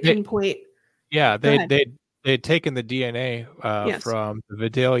basically pinpoint. They'd taken the DNA from the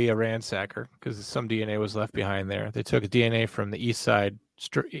Vidalia ransacker because some DNA was left behind there. They took DNA from the East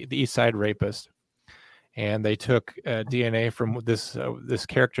Side rapist, and they took DNA from this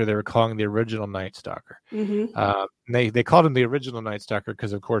character they were calling the original Night Stalker. Mm-hmm. They called him the original Night Stalker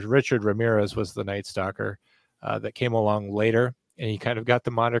because, of course, Richard Ramirez was the Night Stalker that came along later, and he kind of got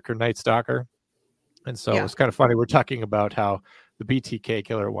the moniker Night Stalker. And so it's kind of funny. We're talking about how the BTK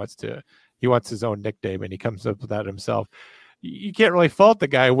killer wants his own nickname, and he comes up with that himself. You can't really fault the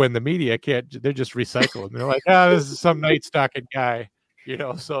guy when the media can't. They're just recycling. They're like, this is some Night Stalking guy.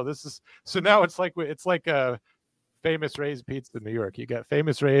 So now it's like a Famous Ray's Pizza in New York. You got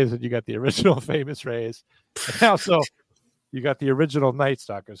Famous Ray's and you got the original Famous Ray's. And now you got the original Night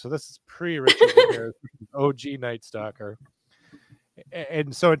Stalker. So this is pre-Richard Ramirez, OG Night Stalker.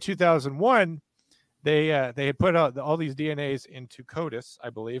 And so in 2001, they had put out all these DNAs into CODIS, I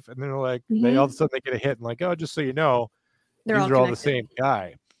believe, and they're like, they all of a sudden they get a hit and like, just so you know, these are all the same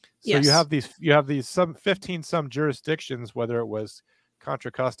guy. So you have these some 15 some jurisdictions, whether it was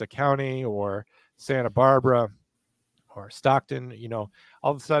Contra Costa County or Santa Barbara or Stockton,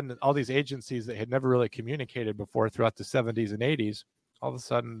 all of a sudden, all these agencies that had never really communicated before throughout the 70s and 80s, all of a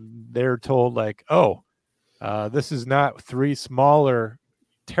sudden they're told like, this is not three smaller,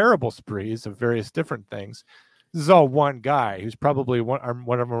 terrible sprees of various different things. This is all one guy who's probably one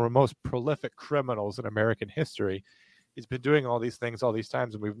of our most prolific criminals in American history. He's been doing all these things all these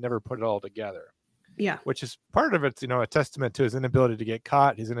times, and we've never put it all together. Yeah. Which is part of it's, a testament to his inability to get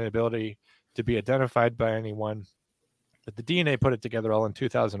caught, his inability to be identified by anyone. But the DNA put it together all in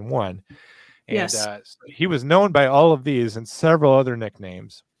 2001. And Yes. he was known by all of these and several other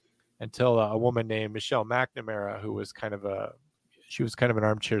nicknames until a woman named Michelle McNamara, who was kind of an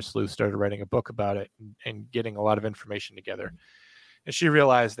armchair sleuth, started writing a book about it and getting a lot of information together. And she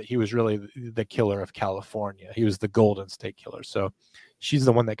realized that he was really the killer of California. He was the Golden State Killer. So she's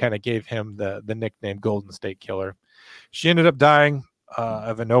the one that kind of gave him the nickname Golden State Killer. She ended up dying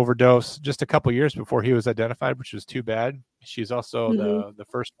of an overdose just a couple years before he was identified, which was too bad. She's also the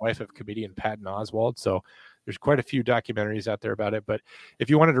first wife of comedian Patton Oswalt. So there's quite a few documentaries out there about it. But if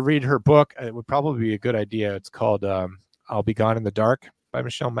you wanted to read her book, it would probably be a good idea. It's called I'll Be Gone in the Dark by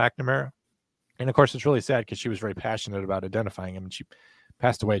Michelle McNamara. And of course, it's really sad because she was very passionate about identifying him, and she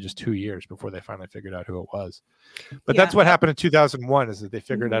passed away just 2 years before they finally figured out who it was. But that's what happened in 2001, is that they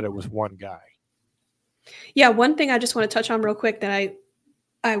figured out it was one guy. Yeah, one thing I just want to touch on real quick that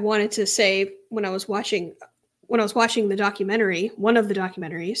I wanted to say when I was watching the documentary, one of the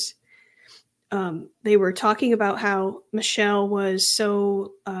documentaries, they were talking about how Michelle was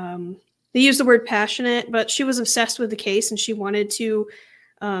so they used the word passionate, but she was obsessed with the case and she wanted to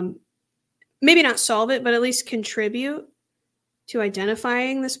maybe not solve it, but at least contribute to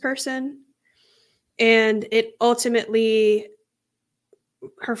identifying this person. And it ultimately,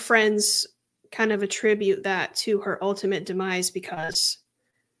 her friends kind of attribute that to her ultimate demise because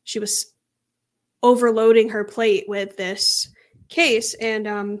she was overloading her plate with this case.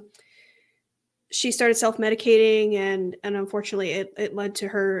 And she started self-medicating and unfortunately it led to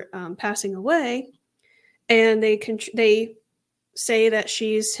her passing away. And they say that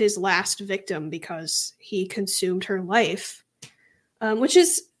she's his last victim because he consumed her life, which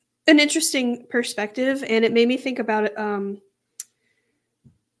is an interesting perspective. And it made me think about it.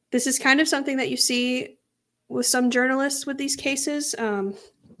 This is kind of something that you see with some journalists with these cases.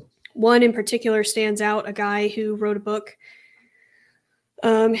 One in particular stands out, a guy who wrote a book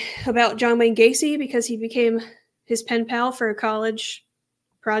about John Wayne Gacy because he became his pen pal for a college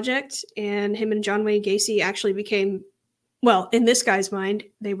project. And him and John Wayne Gacy actually became, well, in this guy's mind,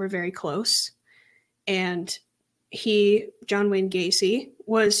 they were very close. And John Wayne Gacy,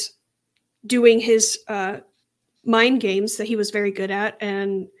 was doing his mind games that he was very good at.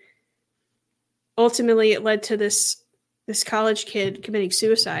 And ultimately it led to this college kid committing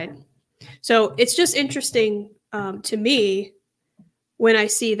suicide. So it's just interesting to me when I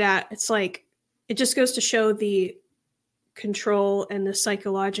see that. It's like, it just goes to show the control and the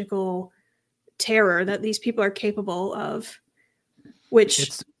psychological terror that these people are capable of,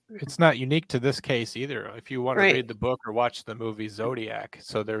 which it's not unique to this case either. If you want to read the book or watch the movie Zodiac,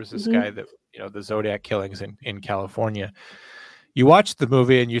 so there's this guy that, the Zodiac killings in California. You watch the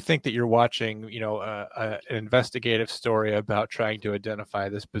movie and you think that you're watching, an investigative story about trying to identify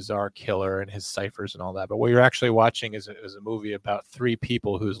this bizarre killer and his ciphers and all that. But what you're actually watching is a movie about three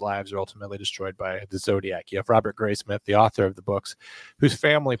people whose lives are ultimately destroyed by the Zodiac. You have Robert Graysmith, the author of the books, whose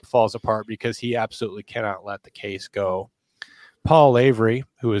family falls apart because he absolutely cannot let the case go. Paul Avery,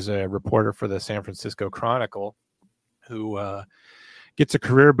 who is a reporter for the San Francisco Chronicle, who gets a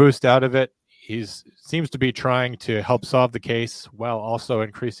career boost out of it. He seems to be trying to help solve the case while also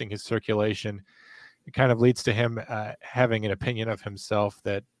increasing his circulation. It kind of leads to him having an opinion of himself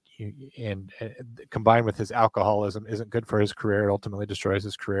that, and combined with his alcoholism, isn't good for his career. It ultimately destroys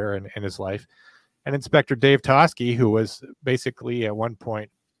his career and his life. And Inspector Dave Toschi, who was basically at one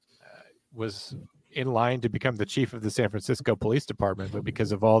point was in line to become the chief of the San Francisco Police Department, but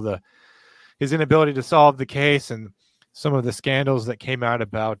because of all his inability to solve the case and some of the scandals that came out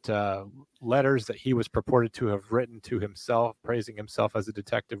about letters that he was purported to have written to himself, praising himself as a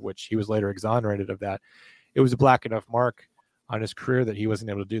detective, which he was later exonerated of that. It was a black enough mark on his career that he wasn't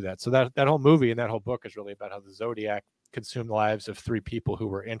able to do that. So that whole movie and that whole book is really about how the Zodiac consumed the lives of three people who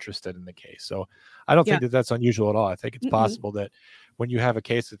were interested in the case. So I don't think that that's unusual at all. I think it's possible that when you have a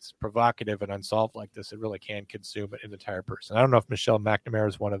case that's provocative and unsolved like this, it really can consume an entire person. I don't know if Michelle McNamara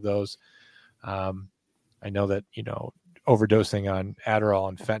is one of those. I know that, overdosing on Adderall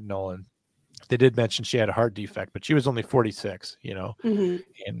and fentanyl, and they did mention she had a heart defect, but she was only 46, and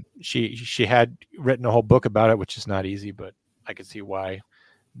she had written a whole book about it, which is not easy, but I could see why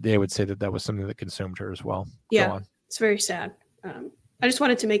they would say that was something that consumed her as well. Yeah, it's very sad. I just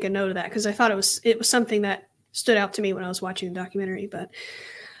wanted to make a note of that because I thought it was something that stood out to me when I was watching the documentary. But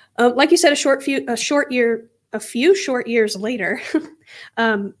like you said, a few short years later,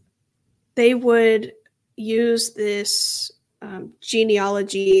 they would use this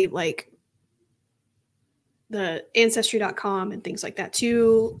genealogy, like the Ancestry.com and things like that,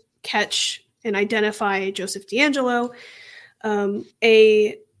 to catch and identify Joseph DeAngelo.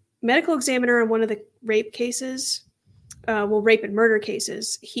 A medical examiner in one of the rape cases rape and murder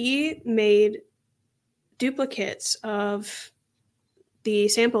cases. He made duplicates of the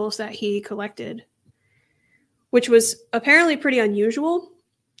samples that he collected, which was apparently pretty unusual.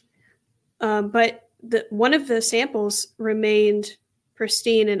 But one of the samples remained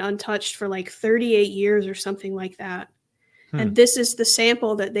pristine and untouched for like 38 years or something like that. And this is the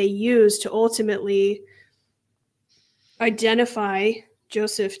sample that they used to ultimately identify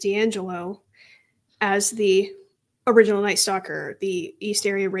Joseph DeAngelo as the original Night Stalker, the East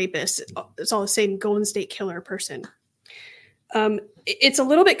Area rapist. It's all the same Golden State Killer person. It's a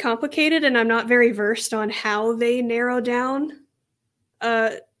little bit complicated, and I'm not very versed on how they narrow down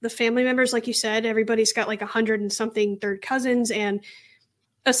the family members. Like you said, everybody's got like 100 and something third cousins, and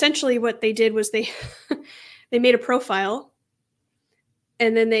essentially what they did was they made a profile,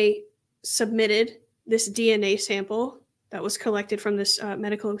 and then they submitted this DNA sample that was collected from this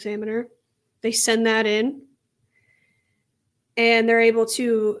medical examiner. They send that in, and they're able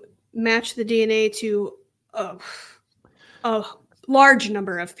to match the DNA to a large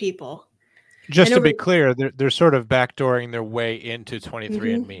number of people. Just to be clear, they're sort of backdooring their way into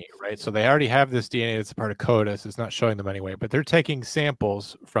 23andMe, right? So they already have this DNA that's a part of CODIS. It's not showing them anyway, but they're taking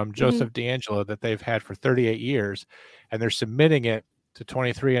samples from Joseph DeAngelo that they've had for 38 years, and they're submitting it to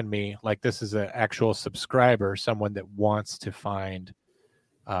 23andMe like this is an actual subscriber, someone that wants to find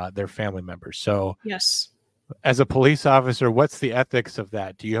their family members. So yes, as a police officer, what's the ethics of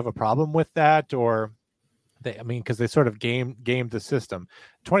that? Do you have a problem with that? Or because they sort of gamed the system.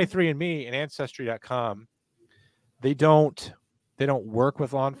 23andMe and Ancestry.com, they don't work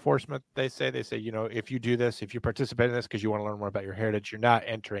with law enforcement. They say, if you do this, if you participate in this because you want to learn more about your heritage, you're not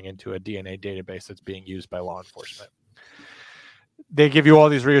entering into a DNA database that's being used by law enforcement. They give you all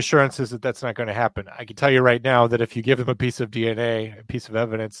these reassurances that that's not going to happen. I can tell you right now that if you give them a piece of DNA, a piece of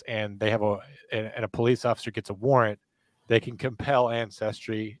evidence, and they have a police officer gets a warrant, they can compel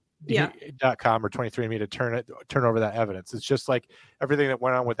Ancestry.com or 23andMe to turn over that evidence. It's just like everything that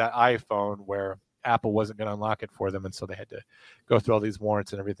went on with that iPhone where Apple wasn't going to unlock it for them, and so they had to go through all these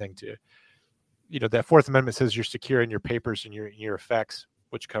warrants and everything to, that Fourth Amendment says you're secure in your papers and your effects,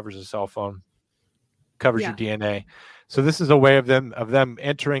 which covers a cell phone, covers your DNA. So this is a way of them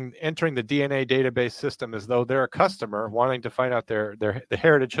entering the DNA database system as though they're a customer wanting to find out the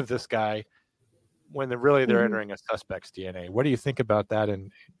heritage of this guy, when they're entering a suspect's DNA. What do you think about that?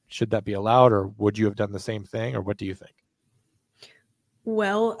 And should that be allowed, or would you have done the same thing, or what do you think?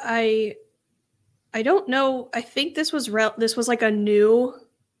 Well, I don't know. I think this was like a new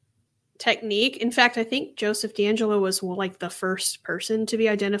technique. In fact, I think Joseph DeAngelo was like the first person to be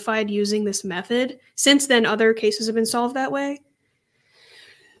identified using this method. Since then, other cases have been solved that way.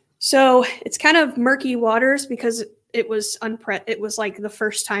 So it's kind of murky waters because it was like the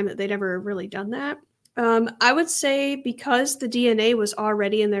first time that they'd ever really done that. I would say because the DNA was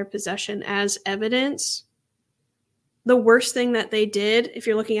already in their possession as evidence, the worst thing that they did, if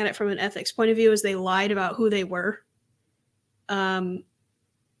you're looking at it from an ethics point of view, is they lied about who they were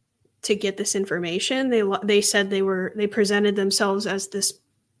to get this information. They said they presented themselves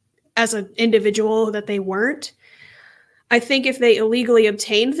as an individual that they weren't. I think if they illegally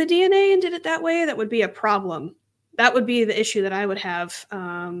obtained the DNA and did it that way, that would be a problem. That would be the issue that I would have.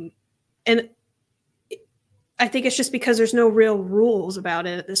 And I think it's just because there's no real rules about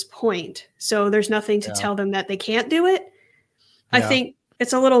it at this point. So there's nothing to tell them that they can't do it. Yeah. I think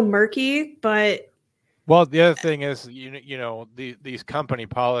it's a little murky, but. Well, the other thing is, these company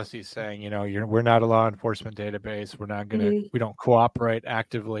policies saying, we're not a law enforcement database. We're not going to, we don't cooperate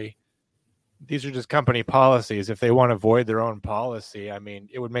actively. These are just company policies. If they want to void their own policy, I mean,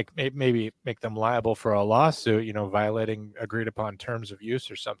 it would maybe make them liable for a lawsuit, violating agreed upon terms of use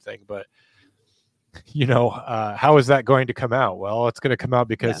or something. But, how is that going to come out? Well, it's going to come out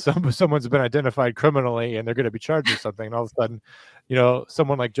because someone's been identified criminally and they're going to be charged with something. And all of a sudden,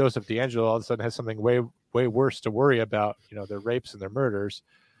 someone like Joseph DeAngelo all of a sudden has something way, way worse to worry about, their rapes and their murders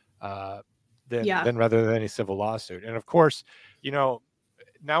than rather than any civil lawsuit. And of course,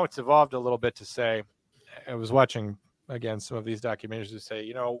 now it's evolved a little bit to say, I was watching, again, some of these documentaries to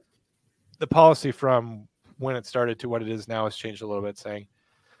say, the policy from when it started to what it is now has changed a little bit, saying,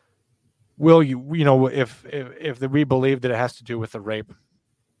 will you, if we believe that it has to do with a rape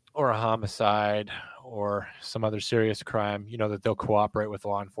or a homicide or some other serious crime, that they'll cooperate with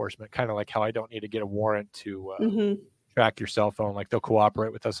law enforcement, kind of like how I don't need to get a warrant to track your cell phone. Like they'll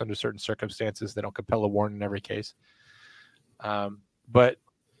cooperate with us under certain circumstances. They don't compel a warrant in every case. But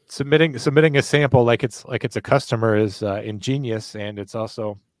submitting a sample like it's a customer is ingenious, and it's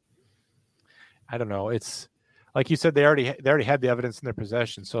also, I don't know, it's like you said, they already had the evidence in their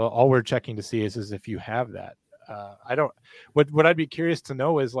possession. So all we're checking to see is if you have that. I don't. What I'd be curious to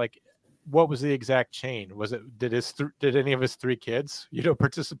know is like, what was the exact chain? Was it did any of his 3 kids,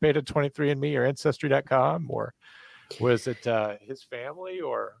 participate in 23andMe or Ancestry.com, or was it his family,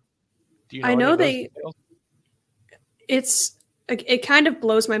 or do you know? I know any of those details? it kind of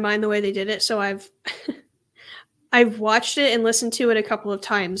blows my mind the way they did it. So I've watched it and listened to it a couple of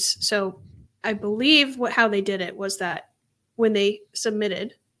times. So I believe how they did it was that when they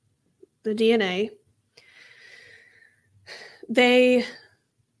submitted the DNA, the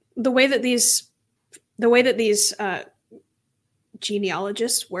way that these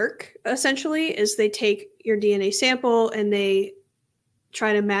genealogists work essentially is they take your DNA sample and they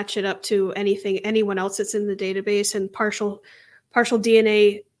try to match it up to anyone else that's in the database, and partial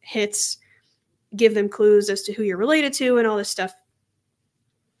DNA hits give them clues as to who you're related to and all this stuff.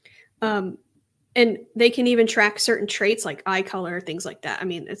 And they can even track certain traits like eye color, things like that. I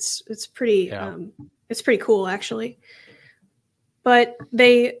mean, it's pretty cool actually. But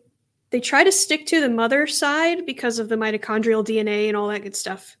they try to stick to the mother side because of the mitochondrial DNA and all that good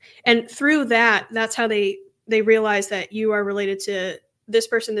stuff. And through that's how they realize that you are related to this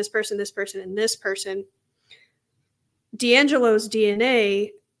person, this person, this person, and this person. DeAngelo's DNA,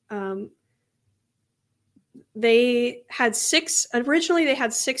 they had 6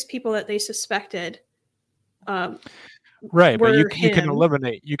 people that they suspected. Right, but you can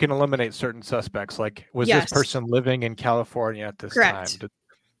eliminate certain suspects. Like, was this person living in California at this time?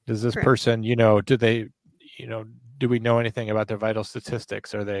 Does this person, do we know anything about their vital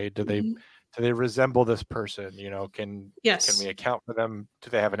statistics? Do they resemble this person? Can we account for them? Do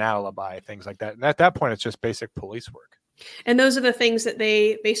they have an alibi? Things like that. And at that point, it's just basic police work. And those are the things that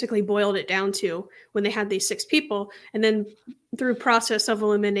they basically boiled it down to when they had these 6 people. And then through process of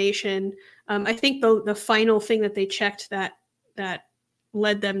elimination, I think the final thing that they checked that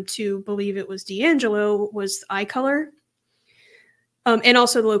led them to believe it was DeAngelo was eye color. And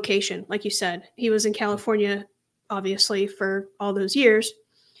also the location. Like you said, he was in California, obviously, for all those years.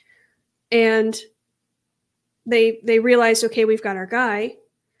 And they realized, okay, we've got our guy.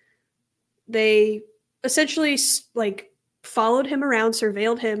 They essentially followed him around,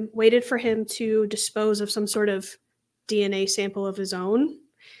 surveilled him, waited for him to dispose of some sort of DNA sample of his own.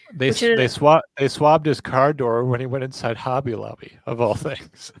 They swabbed his car door when he went inside Hobby Lobby, of all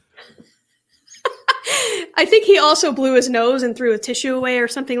things. I think he also blew his nose and threw a tissue away or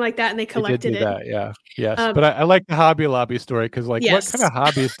something like that, and they collected it. That, yeah, yes. But I like the Hobby Lobby story because, what kind of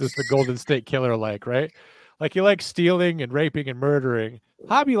hobbies does the Golden State Killer like, right? Like, he likes stealing and raping and murdering.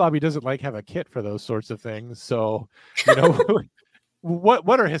 Hobby Lobby doesn't have a kit for those sorts of things. So,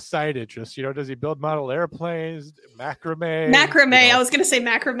 what are his side interests? Does he build model airplanes, macrame? Macrame. I was going to say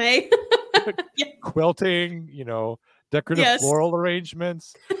macrame. Yeah. Quilting, decorative floral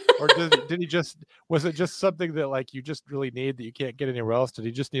arrangements, or was it just something that you just really need that you can't get anywhere else? Did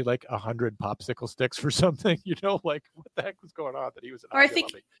he just need 100 popsicle sticks for something? What the heck was going on that he was? I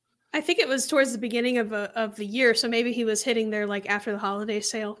think it was towards the beginning of the year, so maybe he was hitting there after the holiday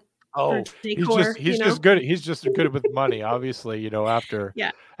sale. Oh, he's just good. He's just good with money, obviously.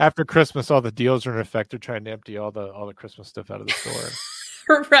 After Christmas, all the deals are in effect. They're trying to empty all the Christmas stuff out of the store.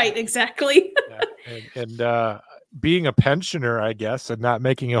 Right, exactly. And being a pensioner, I guess, and not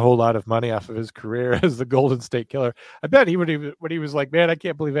making a whole lot of money off of his career as the Golden State Killer, I bet when he was like, man, I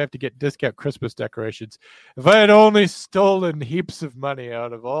can't believe I have to get discount Christmas decorations. If I had only stolen heaps of money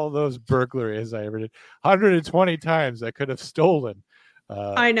out of all those burglaries I ever did, 120 times I could have stolen.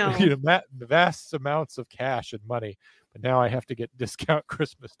 I know. Vast amounts of cash and money. But now I have to get discount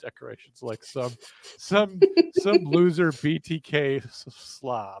Christmas decorations like some loser BTK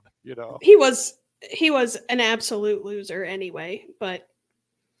slob, He was an absolute loser anyway, but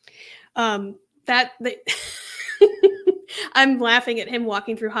I'm laughing at him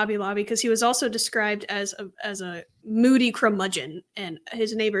walking through Hobby Lobby because he was also described as a moody curmudgeon, and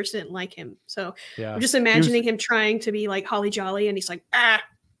his neighbors didn't like him. So I'm just imagining him trying to be like Holly Jolly, and he's like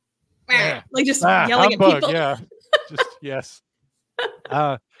yelling humbug, at people. Yeah, yes.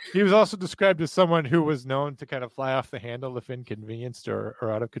 He was also described as someone who was known to kind of fly off the handle if inconvenienced or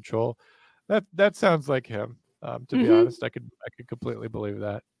out of control. That sounds like him. To be honest, I could completely believe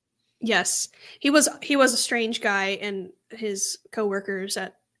that. Yes, he was a strange guy, and his coworkers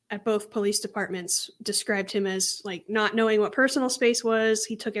at both police departments described him as not knowing what personal space was.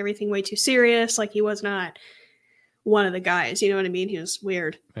 He took everything way too serious. He was not one of the guys. You know what I mean? He was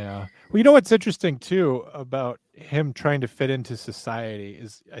weird. Yeah. Well, what's interesting too about him trying to fit into society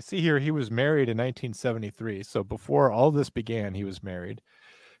is I see here he was married in 1973. So before all this began, he was married.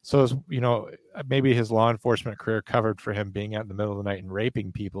 So, maybe his law enforcement career covered for him being out in the middle of the night and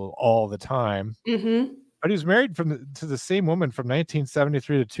raping people all the time. Mm-hmm. But he was married to the same woman from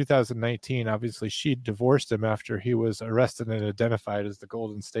 1973 to 2019. Obviously, she divorced him after he was arrested and identified as the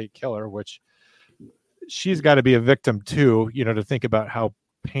Golden State Killer, which she's got to be a victim too, to think about how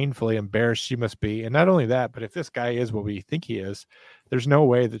painfully embarrassed she must be. And not only that, but if this guy is what we think he is, there's no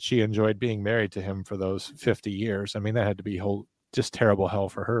way that she enjoyed being married to him for those 50 years. I mean, that had to be just terrible hell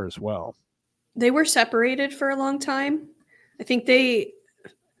for her as well. They were separated for a long time. I think they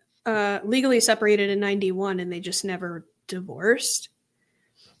legally separated in 91 and they just never divorced.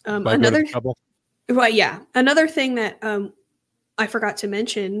 Another thing that I forgot to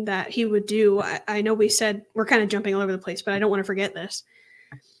mention that he would do, I know we said we're kind of jumping all over the place, but I don't want to forget this.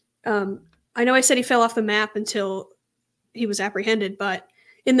 I know I said he fell off the map until he was apprehended, but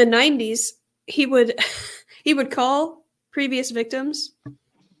in the 90s he would call previous victims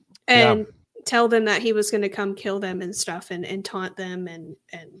and tell them that he was going to come kill them and stuff and taunt them and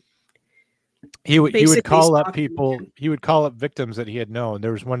he would call up people. He would call up victims that he had known.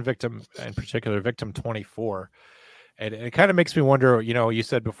 There was one victim in particular, victim 24, and it kind of makes me wonder. You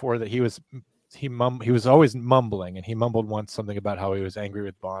said before that he was always mumbling, and he mumbled once something about how he was angry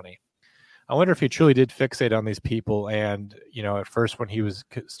with Bonnie. I wonder if he truly did fixate on these people. And at first when he was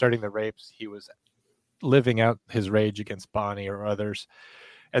starting the rapes, he was living out his rage against Bonnie or others,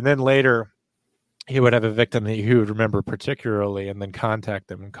 and then later he would have a victim that he would remember particularly and then contact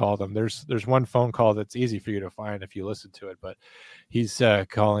them and call them. There's one phone call that's easy for you to find if you listen to it, but he's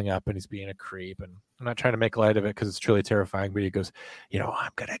calling up and he's being a creep. And I'm not trying to make light of it because it's truly terrifying, but he goes, I'm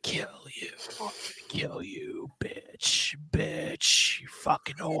going to kill you. I'm going to kill you, bitch, you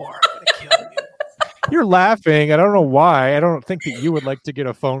fucking whore. I'm going to kill you. You're laughing. I don't know why. I don't think that you would like to get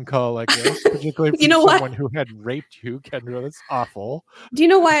a phone call like this, particularly from someone who had raped you, Kendra. That's awful. Do you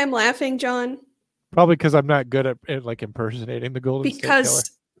know why I'm laughing, John? Probably because I'm not good at like impersonating the Golden State Killer.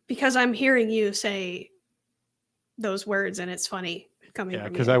 Because I'm hearing you say those words and it's funny coming from you.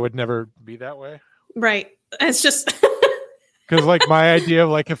 Because I would never be that way. Right. It's just because like my idea of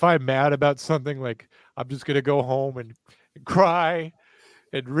like if I'm mad about something, like I'm just gonna go home and cry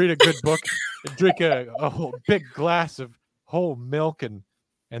and read a good book and drink a whole big glass of whole milk and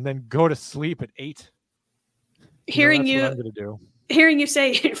then go to sleep at 8. Hearing what I'm gonna do. Hearing you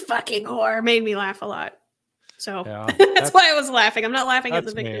say "you fucking whore" made me laugh a lot. So yeah, that's why I was laughing. I'm not laughing at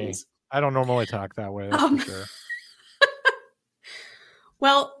the victims. I don't normally talk that way. That's for sure.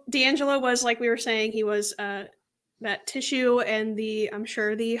 Well, D'Angelo was, like we were saying, he was that tissue and I'm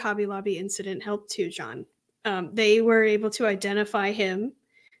sure the Hobby Lobby incident helped too, John. They were able to identify him,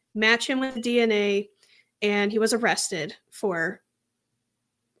 match him with DNA, and he was arrested for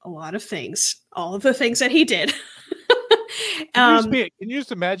a lot of things, all of the things that he did. Can you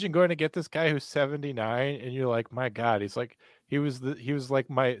just imagine going to get this guy who's 79 and you're like, my God, he was like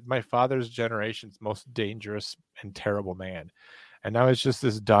my father's generation's most dangerous and terrible man. And now it's just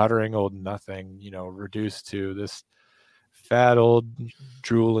this doddering old nothing, reduced to this fat old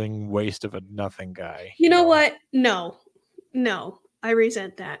drooling waste of a nothing guy. You know what? No, I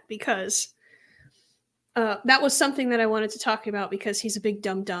resent that because that was something that I wanted to talk about because he's a big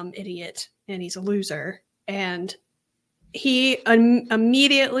dumb idiot and he's a loser. And he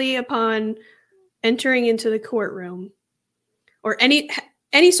immediately upon entering into the courtroom or any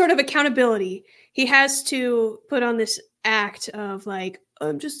sort of accountability, he has to put on this act of like,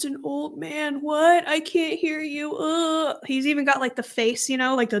 I'm just an old man. What? I can't hear you. He's even got like the face,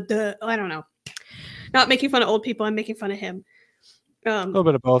 like the I don't know. Not making fun of old people. I'm making fun of him. A little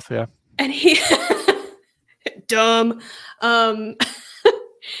bit of both, yeah. And he dumb.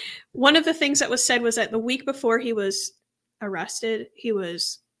 One of the things that was said was that the week before he was arrested, he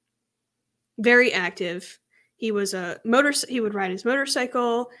was very active. He was he would ride his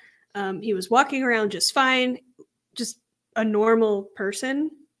motorcycle. He was walking around just fine, just a normal person.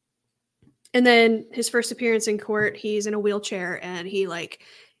 And then his first appearance in court, he's in a wheelchair and he's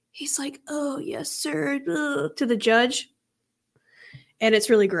like, "Oh yes, sir," to the judge. And it's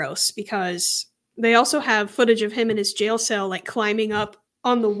really gross because they also have footage of him in his jail cell, like climbing up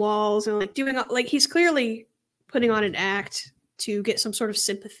on the walls and like doing like he's clearly putting on an act to get some sort of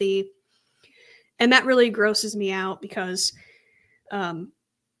sympathy. And that really grosses me out because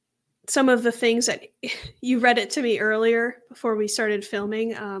some of the things that you read it to me earlier before we started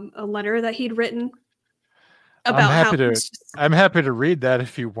filming, a letter that he'd written about I'm happy to read that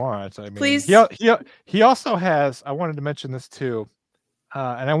if you want. I mean, please. He also has, I wanted to mention this too.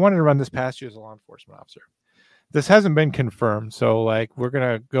 And I wanted to run this past you as a law enforcement officer. This hasn't been confirmed, so like we're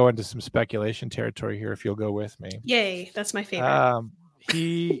gonna go into some speculation territory here. If you'll go with me, yay! That's my favorite.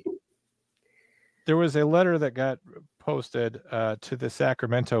 There was a letter that got posted to the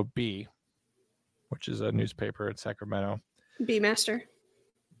Sacramento Bee, which is a newspaper in Sacramento. Be Master.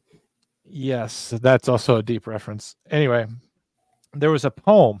 Yes, that's also a deep reference. Anyway, there was a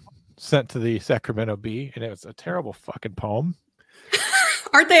poem sent to the Sacramento Bee, and it was a terrible fucking poem.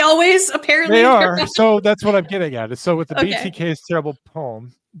 Aren't they always? Apparently they are. So that's what I'm getting at. So with the Okay. BTK's terrible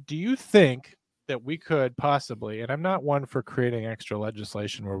poem, do you think that we could possibly, and I'm not one for creating extra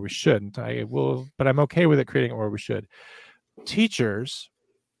legislation where we shouldn't, but I'm okay with it creating it where we should. Teachers,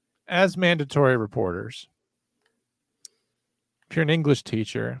 as mandatory reporters, if you're an English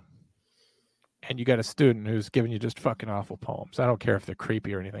teacher and you got a student who's giving you just fucking awful poems, I don't care if they're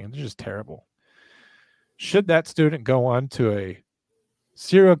creepy or anything, they're just terrible. Should that student go on to a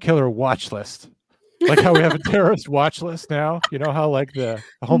serial killer watch list? Like how we have a terrorist watch list now, you know how like the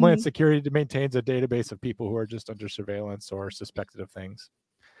Homeland Security maintains a database of people who are just under surveillance or suspected of things.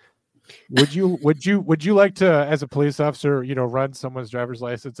 Would you like to, as a police officer, run someone's driver's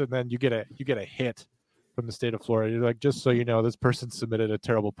license and then you get a hit from the state of Florida? You're like, just so you know, this person submitted a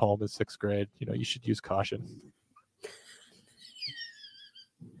terrible poem in 6th grade. You should use caution.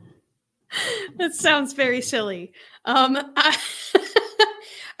 That sounds very silly. I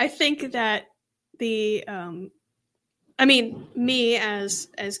think that me as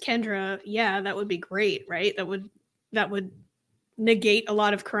Kendra, yeah, that would be great, right? That would negate a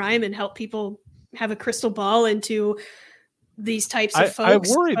lot of crime and help people have a crystal ball into these types of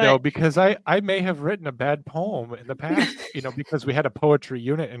folks. I worry though, because I may have written a bad poem in the past, because we had a poetry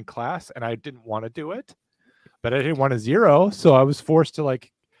unit in class and I didn't want to do it, but I didn't want a 0. So I was forced to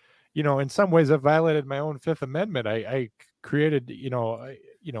in some ways I violated my own 5th Amendment. I created,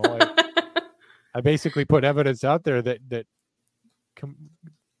 I basically put evidence out there that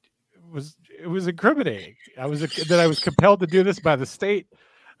was incriminating. I was compelled to do this by the state.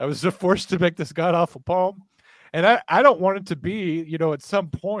 I was forced to make this god awful poem, and I don't want it to be at some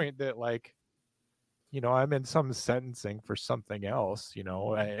point that I'm in some sentencing for something else.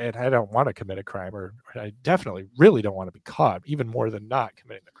 And I don't want to commit a crime, or I definitely really don't want to be caught, even more than not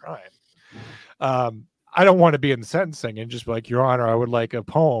committing the crime. I don't want to be in sentencing and just be like, Your Honor, I would like a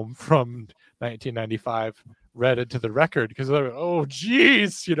poem from 1995 read into the record, because oh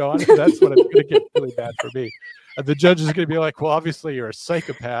geez, that's what it's going to get really bad for me. And the judge is going to be like, well, obviously you're a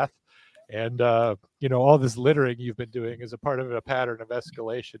psychopath, and all this littering you've been doing is a part of a pattern of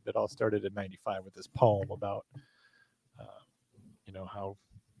escalation that all started in 95 with this poem about how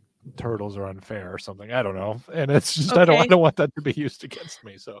turtles are unfair or something. I don't know, and it's just okay. I don't want that to be used against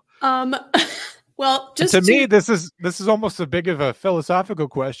me. So well, just to me, this is almost a big of a philosophical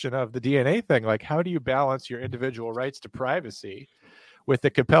question of the DNA thing. Like, how do you balance your individual rights to privacy with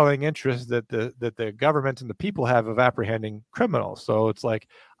the compelling interest that the government and the people have of apprehending criminals? So it's like,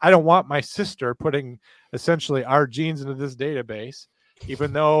 I don't want my sister putting essentially our genes into this database,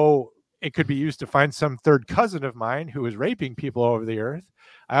 even though it could be used to find some third cousin of mine who is raping people all over the earth.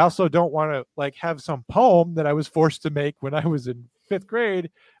 I also don't want to have some poem that I was forced to make when I was in 5th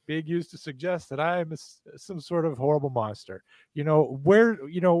grade being used to suggest that I'm some sort of horrible monster.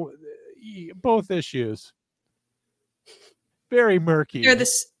 Both issues very murky.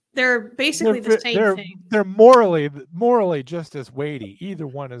 They're basically the same thing. They're morally just as weighty. Either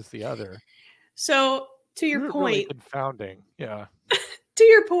one is the other. So to your point, really confounding. Yeah. To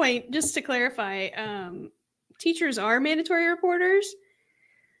your point, just to clarify, teachers are mandatory reporters.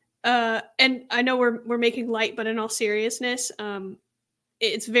 And I know we're making light, but in all seriousness,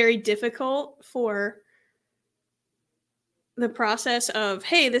 it's very difficult for the process of,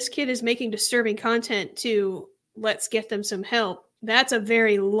 hey, this kid is making disturbing content, to let's get them some help. That's a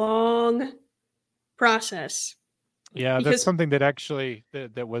very long process. Yeah, that's something that actually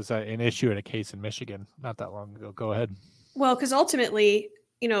that was an issue in a case in Michigan not that long ago. Go ahead. Well, because ultimately,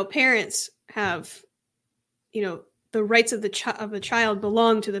 parents have, the rights of the child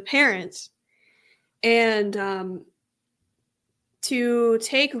belong to the parents, and to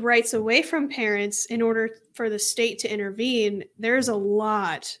take rights away from parents in order for the state to intervene, there's a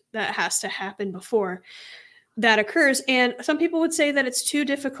lot that has to happen before that occurs. And some people would say that it's too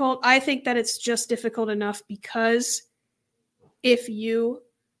difficult. I think that it's just difficult enough, because if you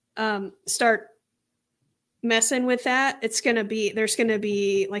start messing with that, there's going to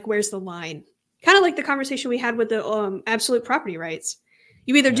be like, where's the line? Kind of like the conversation we had with the absolute property rights.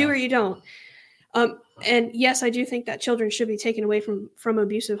 You either do or you don't. And yes, I do think that children should be taken away from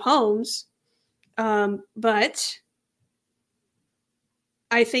abusive homes. But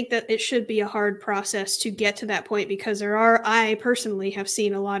I think that it should be a hard process to get to that point, because I personally have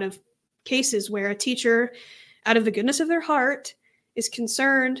seen a lot of cases where a teacher, out of the goodness of their heart, is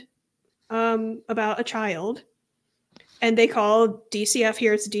concerned about a child, and they call DCF,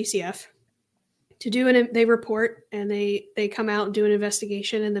 here it's DCF, they report and they come out and do an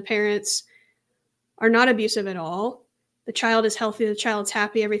investigation, and the parents are not abusive at all. The child is healthy, the child's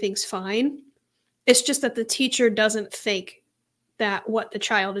happy, everything's fine. It's just that the teacher doesn't think that what the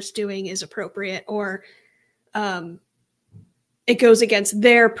child is doing is appropriate, or it goes against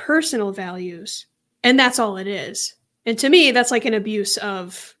their personal values. And that's all it is. And to me, that's like an abuse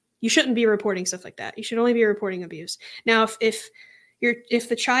of, you shouldn't be reporting stuff like that. You should only be reporting abuse. Now, if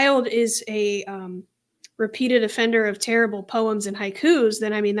the child is a repeated offender of terrible poems and haikus,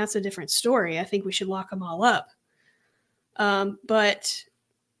 then I mean, that's a different story. I think we should lock them all up. But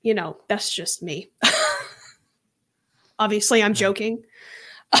you know, that's just me. Obviously, I'm joking.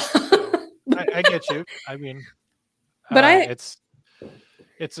 I get you. I mean, but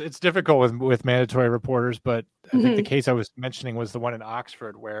it's difficult with mandatory reporters, but I think the case I was mentioning was the one in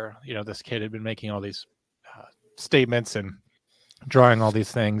Oxford where, you know, this kid had been making all these statements and drawing all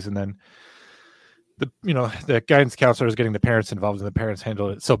these things, and then the guidance counselor was getting the parents involved, and the parents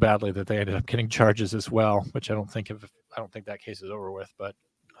handled it so badly that they ended up getting charges as well, which I don't think that case is over with. But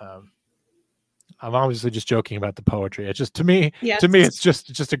I'm obviously just joking about the poetry. It's just to me, it's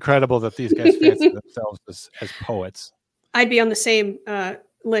just incredible that these guys fancy themselves as poets. I'd be on the same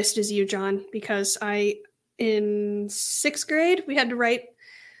list as you, John, because in 6th grade, we had to write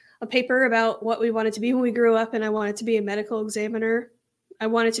a paper about what we wanted to be when we grew up, and I wanted to be a medical examiner. I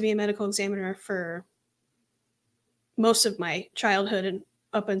wanted to be a medical examiner for most of my childhood and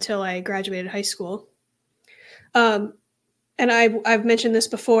up until I graduated high school. And I've mentioned this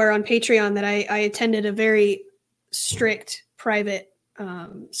before on Patreon that I attended a very strict private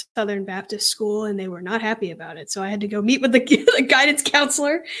Southern Baptist school, and they were not happy about it. So I had to go meet with the guidance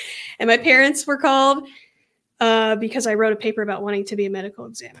counselor, and my parents were called because I wrote a paper about wanting to be a medical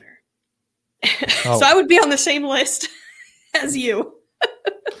examiner. Oh. So I would be on the same list as you.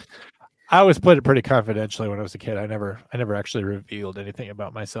 I always played it pretty confidentially when I was a kid. I never actually revealed anything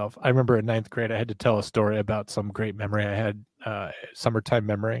about myself. I remember in 9th grade, I had to tell a story about some great memory I had, summertime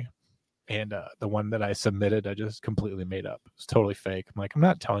memory. And the one that I submitted, I just completely made up. It was totally fake. I'm like, I'm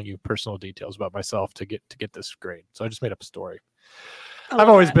not telling you personal details about myself to get this grade. So I just made up a story. I've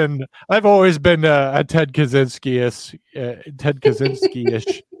always been a Ted Kaczynski-ish,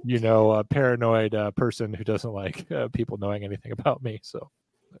 paranoid person who doesn't like people knowing anything about me. So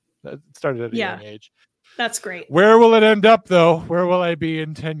that started at a young age. That's great. Where will it end up, though? Where will I be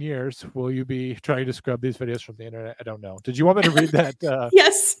in 10 years? Will you be trying to scrub these videos from the internet? I don't know. Did you want me to read that?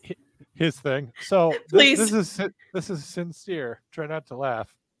 Yes. His thing. So please. This is sincere. Try not to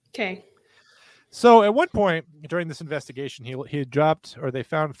laugh. Okay. So at one point during this investigation, he had dropped, or they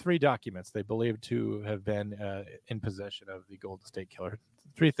found 3 documents they believed to have been in possession of the Golden State Killer.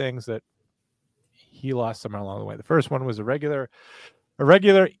 3 things that he lost somewhere along the way. The first one was a regular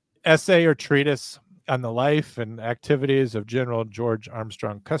essay or treatise on the life and activities of General George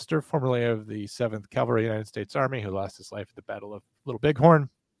Armstrong Custer, formerly of the 7th Cavalry United States Army, who lost his life at the Battle of Little Bighorn.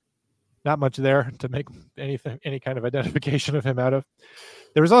 Not much there to make any kind of identification of him out of.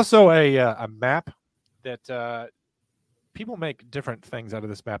 There was also a map that people make different things out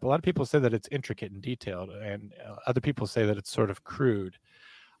of this map. A lot of people say that it's intricate and detailed, and other people say that it's sort of crude.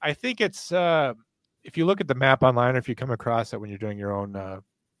 I think it's, if you look at the map online, or if you come across it when you're doing your own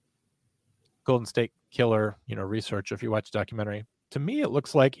Golden State Killer, research, or if you watch a documentary, to me, it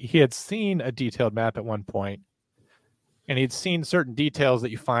looks like he had seen a detailed map at one point, and he'd seen certain details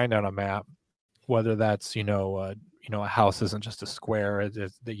that you find on a map, whether that's, a house isn't just a square,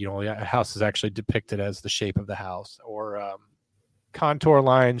 a house is actually depicted as the shape of the house, or contour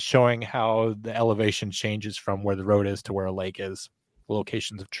lines showing how the elevation changes from where the road is to where a lake is,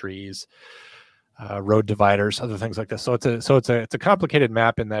 locations of trees, road dividers, other things like this. So it's a complicated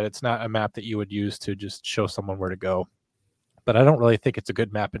map in that it's not a map that you would use to just show someone where to go. But I don't really think it's a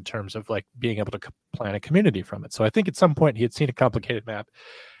good map in terms of like being able to plan a community from it. So I think at some point he had seen a complicated map,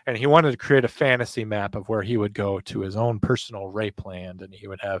 and he wanted to create a fantasy map of where he would go to his own personal rape land, and he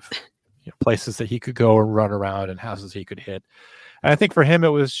would have places that he could go and run around and houses he could hit. And I think for him it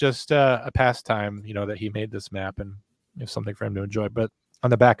was just a pastime, that he made this map, and something for him to enjoy. But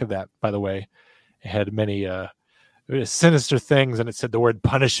on the back of that, by the way, it had many sinister things, and it said the word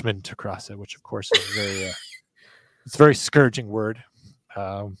punishment across it, which of course is very it's a very scourging word.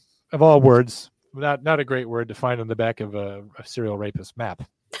 Of all words, not a great word to find on the back of a serial rapist map.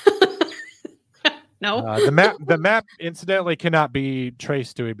 No. The map incidentally cannot be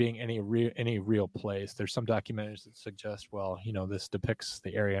traced to it being any real place. There's some documentaries that suggest, this depicts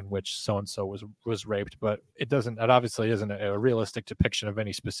the area in which so and so was raped, but it obviously isn't a realistic depiction of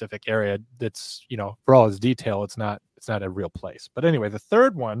any specific area. That's, for all its detail, it's not a real place. But anyway, the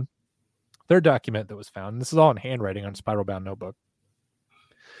third Third document that was found, and this is all in handwriting on spiral-bound notebook,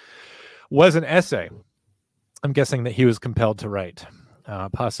 was an essay. I'm guessing that he was compelled to write,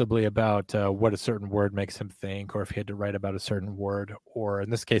 possibly about what a certain word makes him think, or if he had to write about a certain word, or in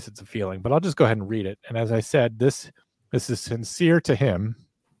this case, it's a feeling. But I'll just go ahead and read it. And as I said, this is sincere to him.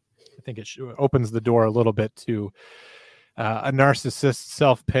 I think it opens the door a little bit to a narcissist's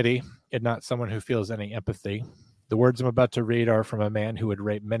self-pity and not someone who feels any empathy. The words I'm about to read are from a man who would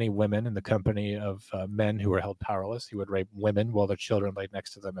rape many women in the company of men who were held powerless. He would rape women while their children lay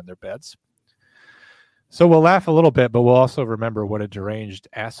next to them in their beds. So we'll laugh a little bit, but we'll also remember what a deranged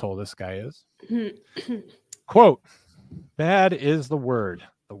asshole this guy is. Quote, "Bad is the word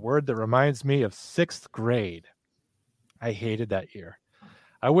that reminds me of 6th grade. I hated that year.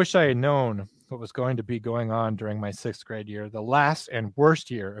 I wish I had known what was going to be going on during my 6th grade year, the last and worst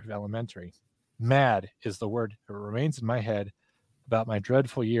year of elementary. Mad is the word that remains in my head about my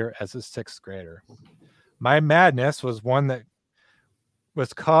dreadful year as a 6th grader. My madness was one that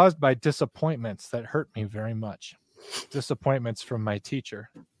was caused by disappointments that hurt me very much. Disappointments from my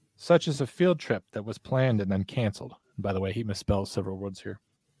teacher, such as a field trip that was planned and then canceled." By the way, he misspells several words here.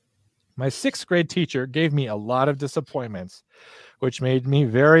 "My 6th grade teacher gave me a lot of disappointments, which made me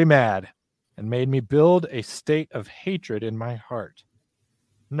very mad and made me build a state of hatred in my heart.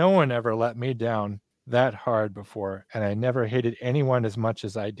 No one ever let me down that hard before, and I never hated anyone as much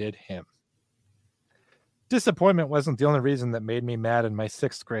as I did him. Disappointment wasn't the only reason that made me mad in my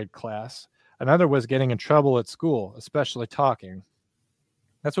 6th grade class. Another was getting in trouble at school, especially talking.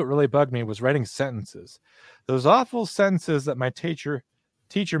 That's what really bugged me, was writing sentences. Those awful sentences that my teacher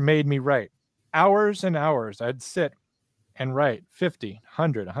made me write. Hours and hours I'd sit and write 50,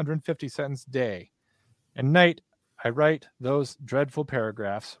 100, 150 sentences a day. At night, I write those dreadful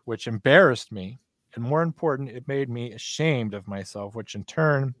paragraphs, which embarrassed me, and more important, it made me ashamed of myself, which in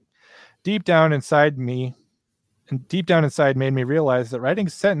turn, deep down inside made me realize that writing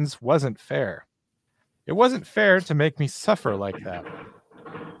sentence wasn't fair. It wasn't fair to make me suffer like that.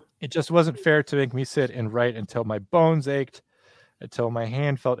 It just wasn't fair to make me sit and write until my bones ached, until my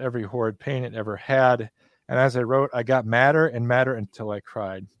hand felt every horrid pain it ever had. And as I wrote, I got madder and madder until I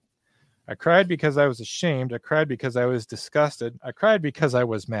cried. I cried because I was ashamed. I cried because I was disgusted. I cried because I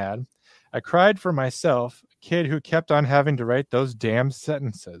was mad. I cried for myself, a kid who kept on having to write those damn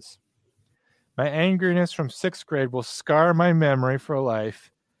sentences. My angriness from 6th grade will scar my memory for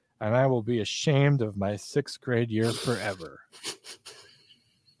life, and I will be ashamed of my 6th grade year forever."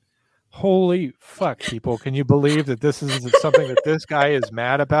 Holy fuck, people. Can you believe that this is something that this guy is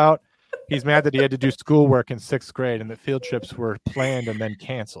mad about? He's mad that he had to do schoolwork in 6th grade and that field trips were planned and then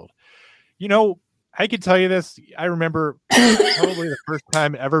canceled. You know, I can tell you this. I remember probably the first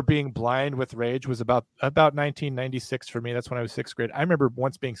time ever being blind with rage was about 1996 for me. That's when I was 6th grade. I remember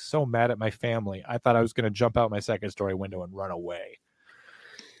once being so mad at my family, I thought I was going to jump out my 2nd-story window and run away.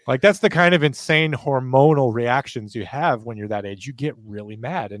 Like, that's the kind of insane hormonal reactions you have when you're that age. You get really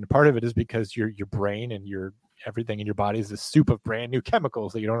mad. And part of it is because your brain and everything in your body is this soup of brand new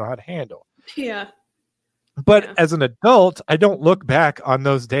chemicals that you don't know how to handle. Yeah. But as an adult, I don't look back on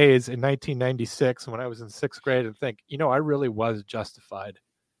those days in 1996 when I was in 6th grade and think, you know, I really was justified.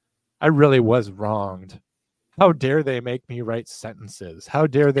 I really was wronged. How dare they make me write sentences? How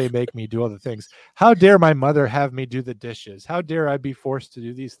dare they make me do other things? How dare my mother have me do the dishes? How dare I be forced to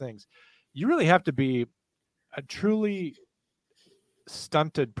do these things? You really have to be a truly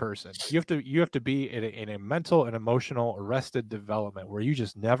stunted person. You have to be in a mental and emotional arrested development where you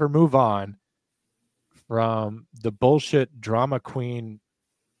just never move on from the bullshit drama queen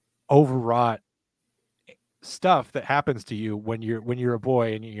overwrought stuff that happens to you when you're a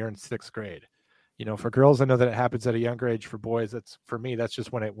boy and you're in 6th grade. You know, for girls, I know that it happens at a younger age. For boys, for me, that's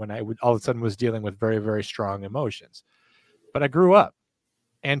just when I would all of a sudden was dealing with very, very strong emotions. But I grew up,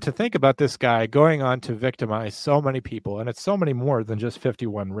 and to think about this guy going on to victimize so many people, and it's so many more than just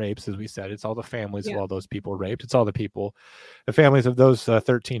 51 rapes, as we said. It's all the families of all those people raped. It's all the families of those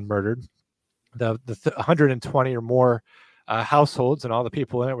 13 murdered. The 120 or more households and all the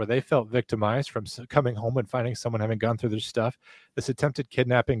people in it where they felt victimized from coming home and finding someone having gone through their stuff, this attempted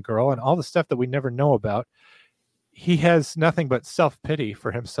kidnapping girl, and all the stuff that we never know about. He has nothing but self-pity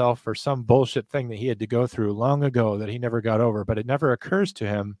for himself for some bullshit thing that he had to go through long ago that he never got over, but it never occurs to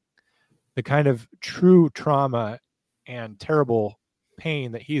him the kind of true trauma and terrible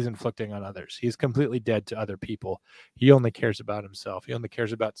pain that he's inflicting on others. He's completely dead to other people. He only cares about himself. He only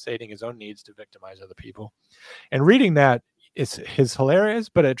cares about sating his own needs to victimize other people. And reading that is hilarious,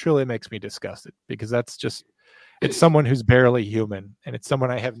 but it truly makes me disgusted because it's someone who's barely human, and it's someone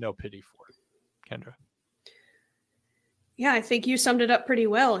I have no pity for. Kendra. Yeah, I think you summed it up pretty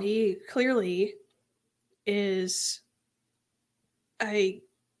well. He clearly is the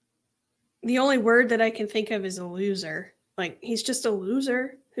only word that I can think of is a loser. Like, he's just a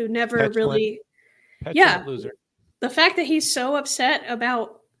loser who never Petulant loser. The fact that he's so upset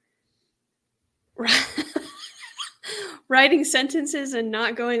about writing sentences and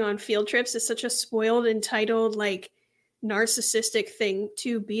not going on field trips is such a spoiled, entitled, like, narcissistic thing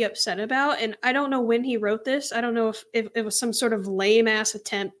to be upset about. And I don't know when he wrote this. I don't know if it was some sort of lame ass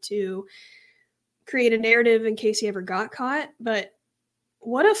attempt to create a narrative in case he ever got caught. But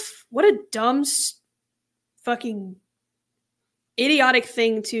what a dumb fucking idiotic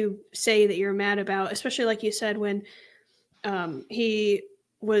thing to say that you're mad about, especially like you said, when he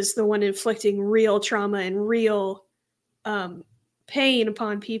was the one inflicting real trauma and real pain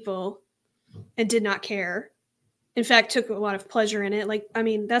upon people and did not care. In fact, took a lot of pleasure in it. Like, I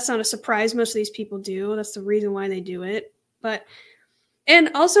mean, that's not a surprise. Most of these people do. That's the reason why they do it. But,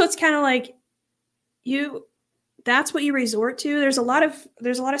 and also it's kind of like that's what you resort to. There's a lot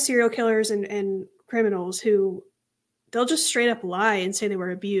of serial killers and criminals who they'll just straight up lie and say they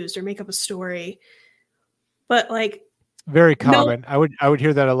were abused or make up a story. But like, very common. No. I would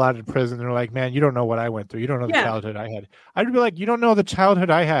hear that a lot in prison. They're like, man, you don't know what I went through. You don't know the childhood I had. I'd be like, you don't know the childhood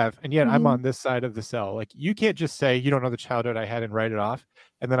I have. And yet I'm on this side of the cell. Like, you can't just say you don't know the childhood I had and write it off.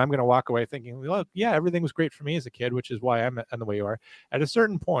 And then I'm going to walk away thinking, look, yeah, everything was great for me as a kid, which is why I'm the way you are. At a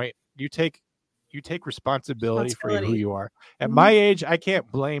certain point, you take responsibility for who you are. At my age, I can't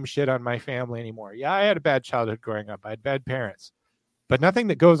blame shit on my family anymore. Yeah, I had a bad childhood growing up. I had bad parents. But nothing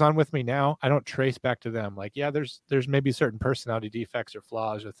that goes on with me now, I don't trace back to them. Like, yeah, there's maybe certain personality defects or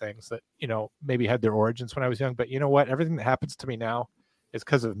flaws or things that, maybe had their origins when I was young. But you know what? Everything that happens to me now is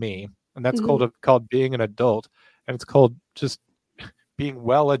because of me. And that's called being an adult. And it's called just being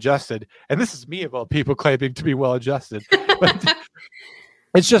well-adjusted. And this is me, of all people, claiming to be well-adjusted. But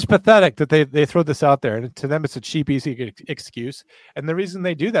it's just pathetic that they throw this out there. And to them, it's a cheap, easy excuse. And the reason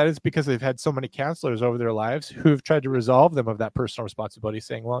they do that is because they've had so many counselors over their lives who've tried to resolve them of that personal responsibility,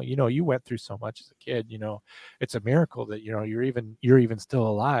 saying, well, you went through so much as a kid, it's a miracle that, you're even still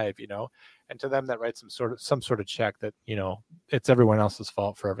alive, and to them that writes some sort of check that, it's everyone else's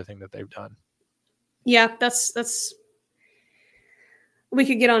fault for everything that they've done. Yeah, that's we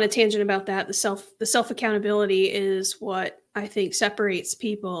could get on a tangent about that. The self accountability is what I think separates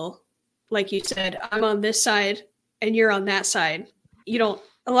people. Like you said, I'm on this side and you're on that side.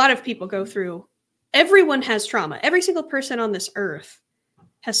 A lot of people go through, everyone has trauma. Every single person on this earth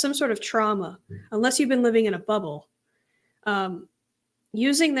has some sort of trauma, unless you've been living in a bubble.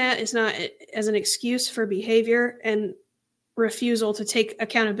 Using that is not as an excuse for behavior and refusal to take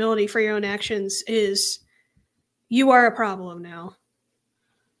accountability for your own actions is, you are a problem now.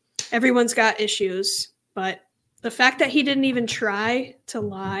 Everyone's got issues, but the fact that he didn't even try to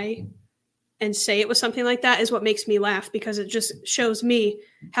lie and say it was something like that is what makes me laugh, because it just shows me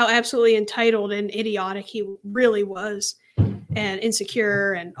how absolutely entitled and idiotic he really was, and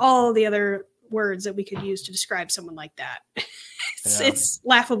insecure, and all the other words that we could use to describe someone like that. It's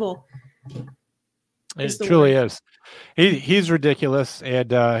laughable. It truly is. He's ridiculous,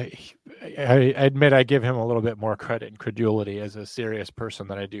 and I admit I give him a little bit more credit and credulity as a serious person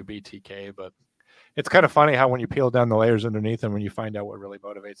than I do BTK, but it's kind of funny how when you peel down the layers underneath and when you find out what really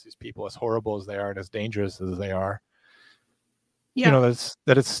motivates these people, as horrible as they are and as dangerous as they are,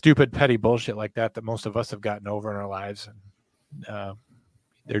 that it's stupid, petty bullshit like that most of us have gotten over in our lives, and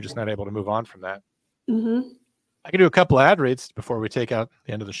they're just not able to move on from that. I can do a couple ad reads before we take out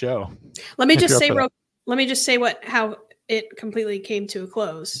the end of the show. Let me just say how it completely came to a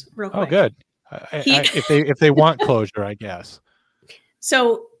close real quick. Oh, good. If they want closure, I guess.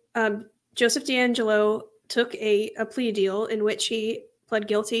 So Joseph DeAngelo took a plea deal in which he pled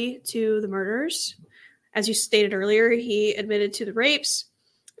guilty to the murders. As you stated earlier, he admitted to the rapes.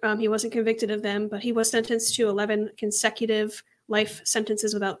 He wasn't convicted of them, but he was sentenced to 11 consecutive life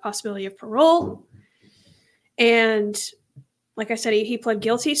sentences without possibility of parole. And like I said, he pled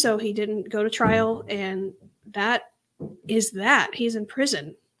guilty, so he didn't go to trial. And that is that. He's in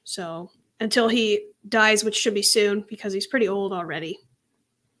prison. So until he dies, which should be soon, because he's pretty old already.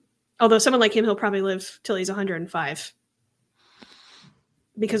 Although someone like him, he'll probably live till he's 105.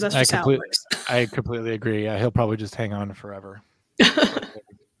 Because that's just how it works. I completely agree. Yeah, he'll probably just hang on forever.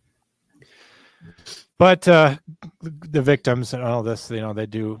 But the victims and all this, they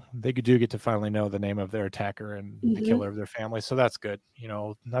do get to finally know the name of their attacker and the killer of their family. So that's good.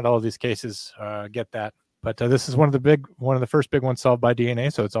 Not all of these cases get that, but this is one of the first big ones solved by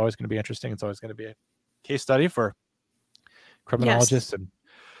DNA. So it's always going to be interesting. It's always going to be a case study for criminologists and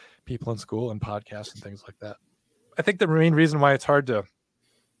people in school and podcasts and things like that. I think the main reason why it's hard to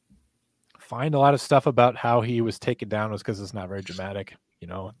find a lot of stuff about how he was taken down was because it's not very dramatic. You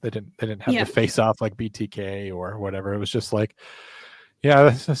know, they didn't have the face off like BTK or whatever. It was just like,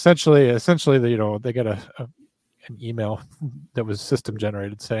 yeah, essentially, you know, they got an email that was system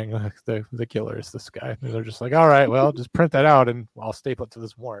generated saying the killer is this guy. And they're just like, all right, well, just print that out and I'll staple it to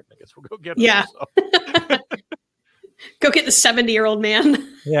this warrant. I guess we'll go get him. Yeah. So. Go get the 70-year-old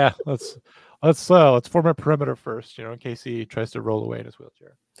man. Yeah, let's form a perimeter first, you know, in case he tries to roll away in his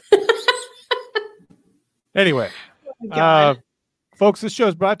wheelchair. Anyway, folks, this show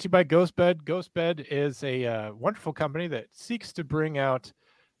is brought to you by GhostBed. GhostBed is a wonderful company that seeks to bring out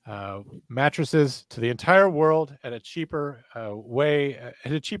mattresses to the entire world at a cheaper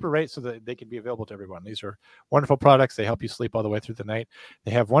at a cheaper rate so that they can be available to everyone. These are wonderful products. They help you sleep all the way through the night.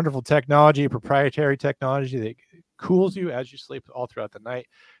 They have wonderful technology, proprietary technology that cools you as you sleep all throughout the night.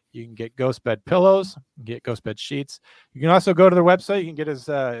 You can get GhostBed pillows, you can get GhostBed sheets. You can also go to their website. You can get his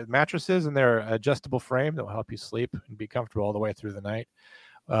mattresses and their adjustable frame that will help you sleep and be comfortable all the way through the night.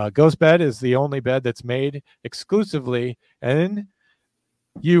 GhostBed is the only bed that's made exclusively in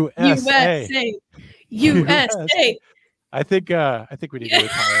USA. I think we need to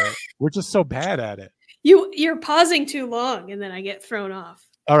retire it. We're just so bad at it. You're pausing too long, and then I get thrown off.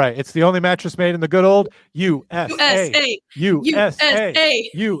 All right, it's the only mattress made in the good old USA. USA. I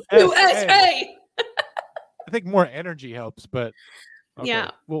think more energy helps, but okay.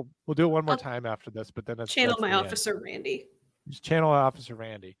 Yeah, we'll do it one more time after this. But then that's my Officer Randy. Just channel Officer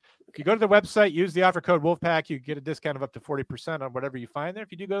Randy. If you go to the website, use the offer code Wolfpack, you get a discount of up to 40% on whatever you find there.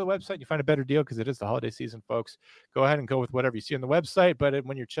 If you do go to the website, you find a better deal because it is the holiday season, folks. Go ahead and go with whatever you see on the website. But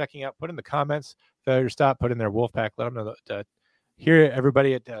when you're checking out, put in the comments, Failure Stop, put in their Wolfpack. Let them know that here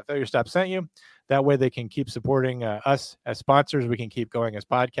everybody at Failure Stop sent you. That way they can keep supporting us as sponsors. We can keep going as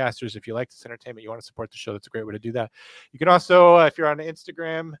podcasters. If you like this entertainment, you want to support the show, that's a great way to do that. You can also, if you're on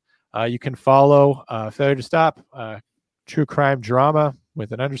Instagram, you can follow Failure to Stop, True Crime Drama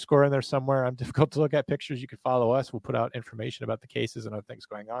with an underscore in there somewhere. I'm difficult to look at pictures. You can follow us. We'll put out information about the cases and other things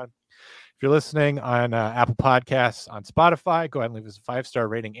going on. If you're listening on Apple Podcasts, on Spotify, go ahead and leave us a 5-star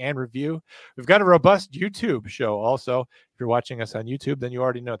rating and review. We've got a robust YouTube show also. If you're watching us on YouTube, then you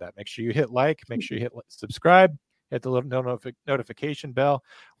already know that. Make sure you hit like, make sure you hit subscribe, hit the little notification bell.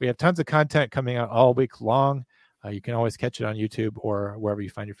 We have tons of content coming out all week long. You can always catch it on YouTube or wherever you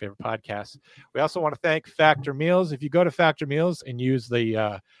find your favorite podcasts. We also want to thank Factor Meals. If you go to Factor Meals and use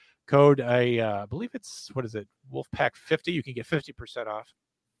the code, I believe it's, Wolfpack 50, you can get 50% off.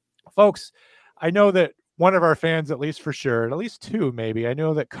 Folks, I know that one of our fans, at least for sure, at least two maybe, I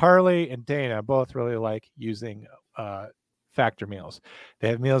know that Carly and Dana both really like using Factor Meals. They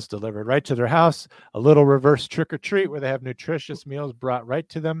have meals delivered right to their house, a little reverse trick or treat where they have nutritious meals brought right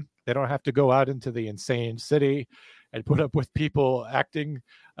to them. They don't have to go out into the insane city and put up with people acting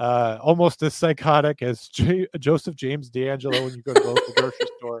almost as psychotic as Joseph James D'Angelo when you go to the local grocery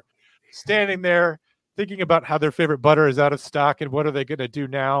store, standing there thinking about how their favorite butter is out of stock and what are they going to do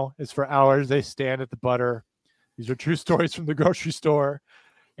now. Is for hours they stand at the butter. These are true stories from the grocery store.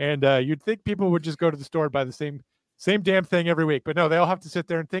 And you'd think people would just go to the store and buy the same damn thing every week. But no, they all have to sit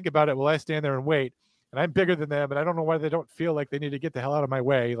there and think about it while I stand there and wait. And I'm bigger than them, and I don't know why they don't feel like they need to get the hell out of my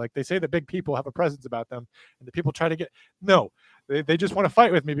way. Like they say that big people have a presence about them, and the people try to no, they just want to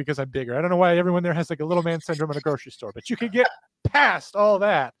fight with me because I'm bigger. I don't know why everyone there has like a little man syndrome in a grocery store, but you can get past all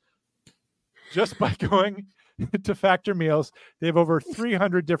that just by going to Factor Meals. They have over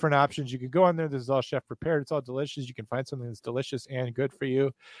 300 different options. You can go on there. This is all chef prepared. It's all delicious. You can find something that's delicious and good for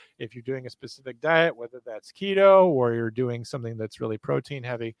you. If you're doing a specific diet, whether that's keto or you're doing something that's really protein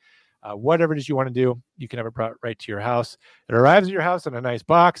heavy, whatever it is you want to do, you can have it brought right to your house. It arrives at your house in a nice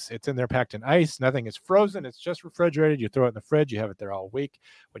box. It's in there packed in ice. Nothing is frozen. It's just refrigerated. You throw it in the fridge. You have it there all week.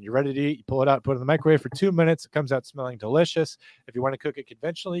 When you're ready to eat, you pull it out, put it in the microwave for 2 minutes. It comes out smelling delicious. If you want to cook it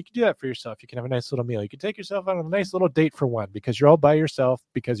conventionally, you can do that for yourself. You can have a nice little meal. You can take yourself on a nice little date for one because you're all by yourself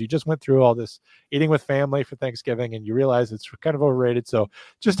because you just went through all this eating with family for Thanksgiving and you realize it's kind of overrated. So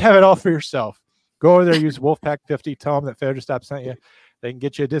just have it all for yourself. Go over there, use Wolfpack 50. Tell them that Failure to Stop sent you. They can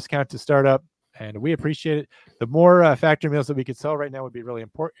get you a discount to start up, and we appreciate it. The more Factor Meals that we could sell right now would be really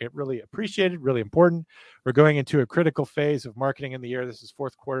important, really appreciated, really important. We're going into a critical phase of marketing in the year. This is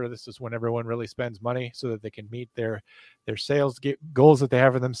fourth quarter. This is when everyone really spends money so that they can meet their sales goals that they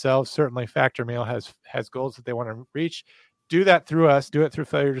have for themselves. Certainly, Factor Meal has goals that they want to reach. Do that through us. Do it through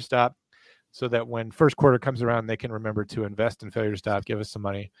Failure to Stop so that when first quarter comes around, they can remember to invest in Failure to Stop, give us some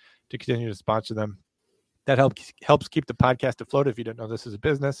money to continue to sponsor them. That helps keep the podcast afloat. If you don't know this is a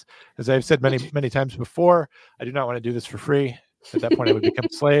business, as I've said many times before, I do not want to do this for free. At that point, I would become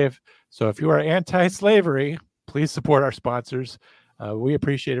a slave. So if you are anti-slavery, please support our sponsors. We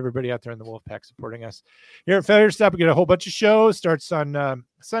appreciate everybody out there in the Wolfpack supporting us. Here at Failure Stop, we get a whole bunch of shows. Starts on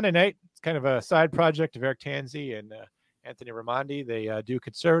Sunday night. It's kind of a side project of Eric Tanzi and Anthony Raimondi. They do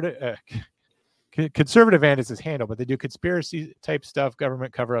conservative and is his handle, but they do conspiracy type stuff,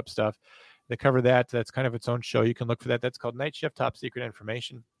 government cover up stuff. They cover that. That's kind of its own show. You can look for that. That's called Night Shift Top Secret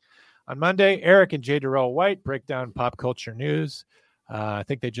Information. On Monday, Eric and J. Darrell White break down pop culture news. I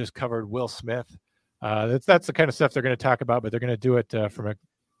think they just covered Will Smith. That's the kind of stuff they're going to talk about, but they're going to do it from a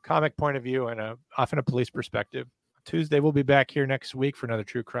comic point of view and often a police perspective. Tuesday, we'll be back here next week for another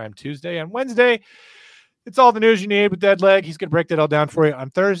True Crime Tuesday. On Wednesday, it's all the news you need with Dead Leg. He's going to break that all down for you.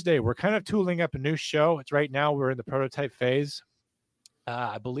 On Thursday, we're kind of tooling up a new show. It's right now, we're in the prototype phase.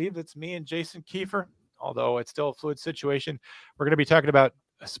 I believe it's me and Jason Kiefer, although it's still a fluid situation. We're going to be talking about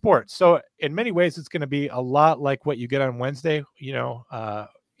sports. So in many ways, it's going to be a lot like what you get on Wednesday,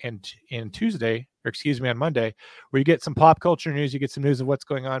 and Tuesday, on Monday, where you get some pop culture news, you get some news of what's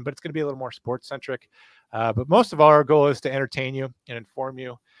going on, but it's going to be a little more sports centric. But most of all, our goal is to entertain you and inform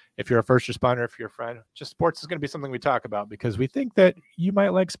you. If you're a first responder, if you're a friend, just sports is going to be something we talk about because we think that you might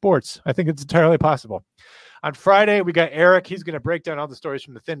like sports. I think it's entirely possible. On Friday, we got Eric. He's going to break down all the stories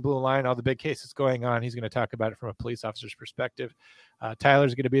from the Thin Blue Line, all the big cases going on. He's going to talk about it from a police officer's perspective.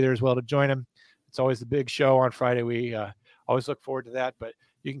 Tyler's going to be there as well to join him. It's always the big show on Friday. We always look forward to that, but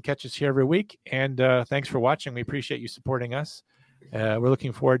you can catch us here every week. And thanks for watching. We appreciate you supporting us. We're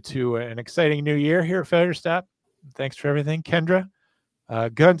looking forward to an exciting new year here at Failure Stop. Thanks for everything. Kendra,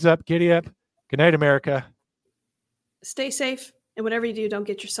 guns up, giddy up. Good night, America. Stay safe, and whatever you do, don't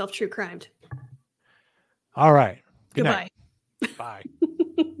get yourself true crimed. All right. Good Goodbye. night. Bye.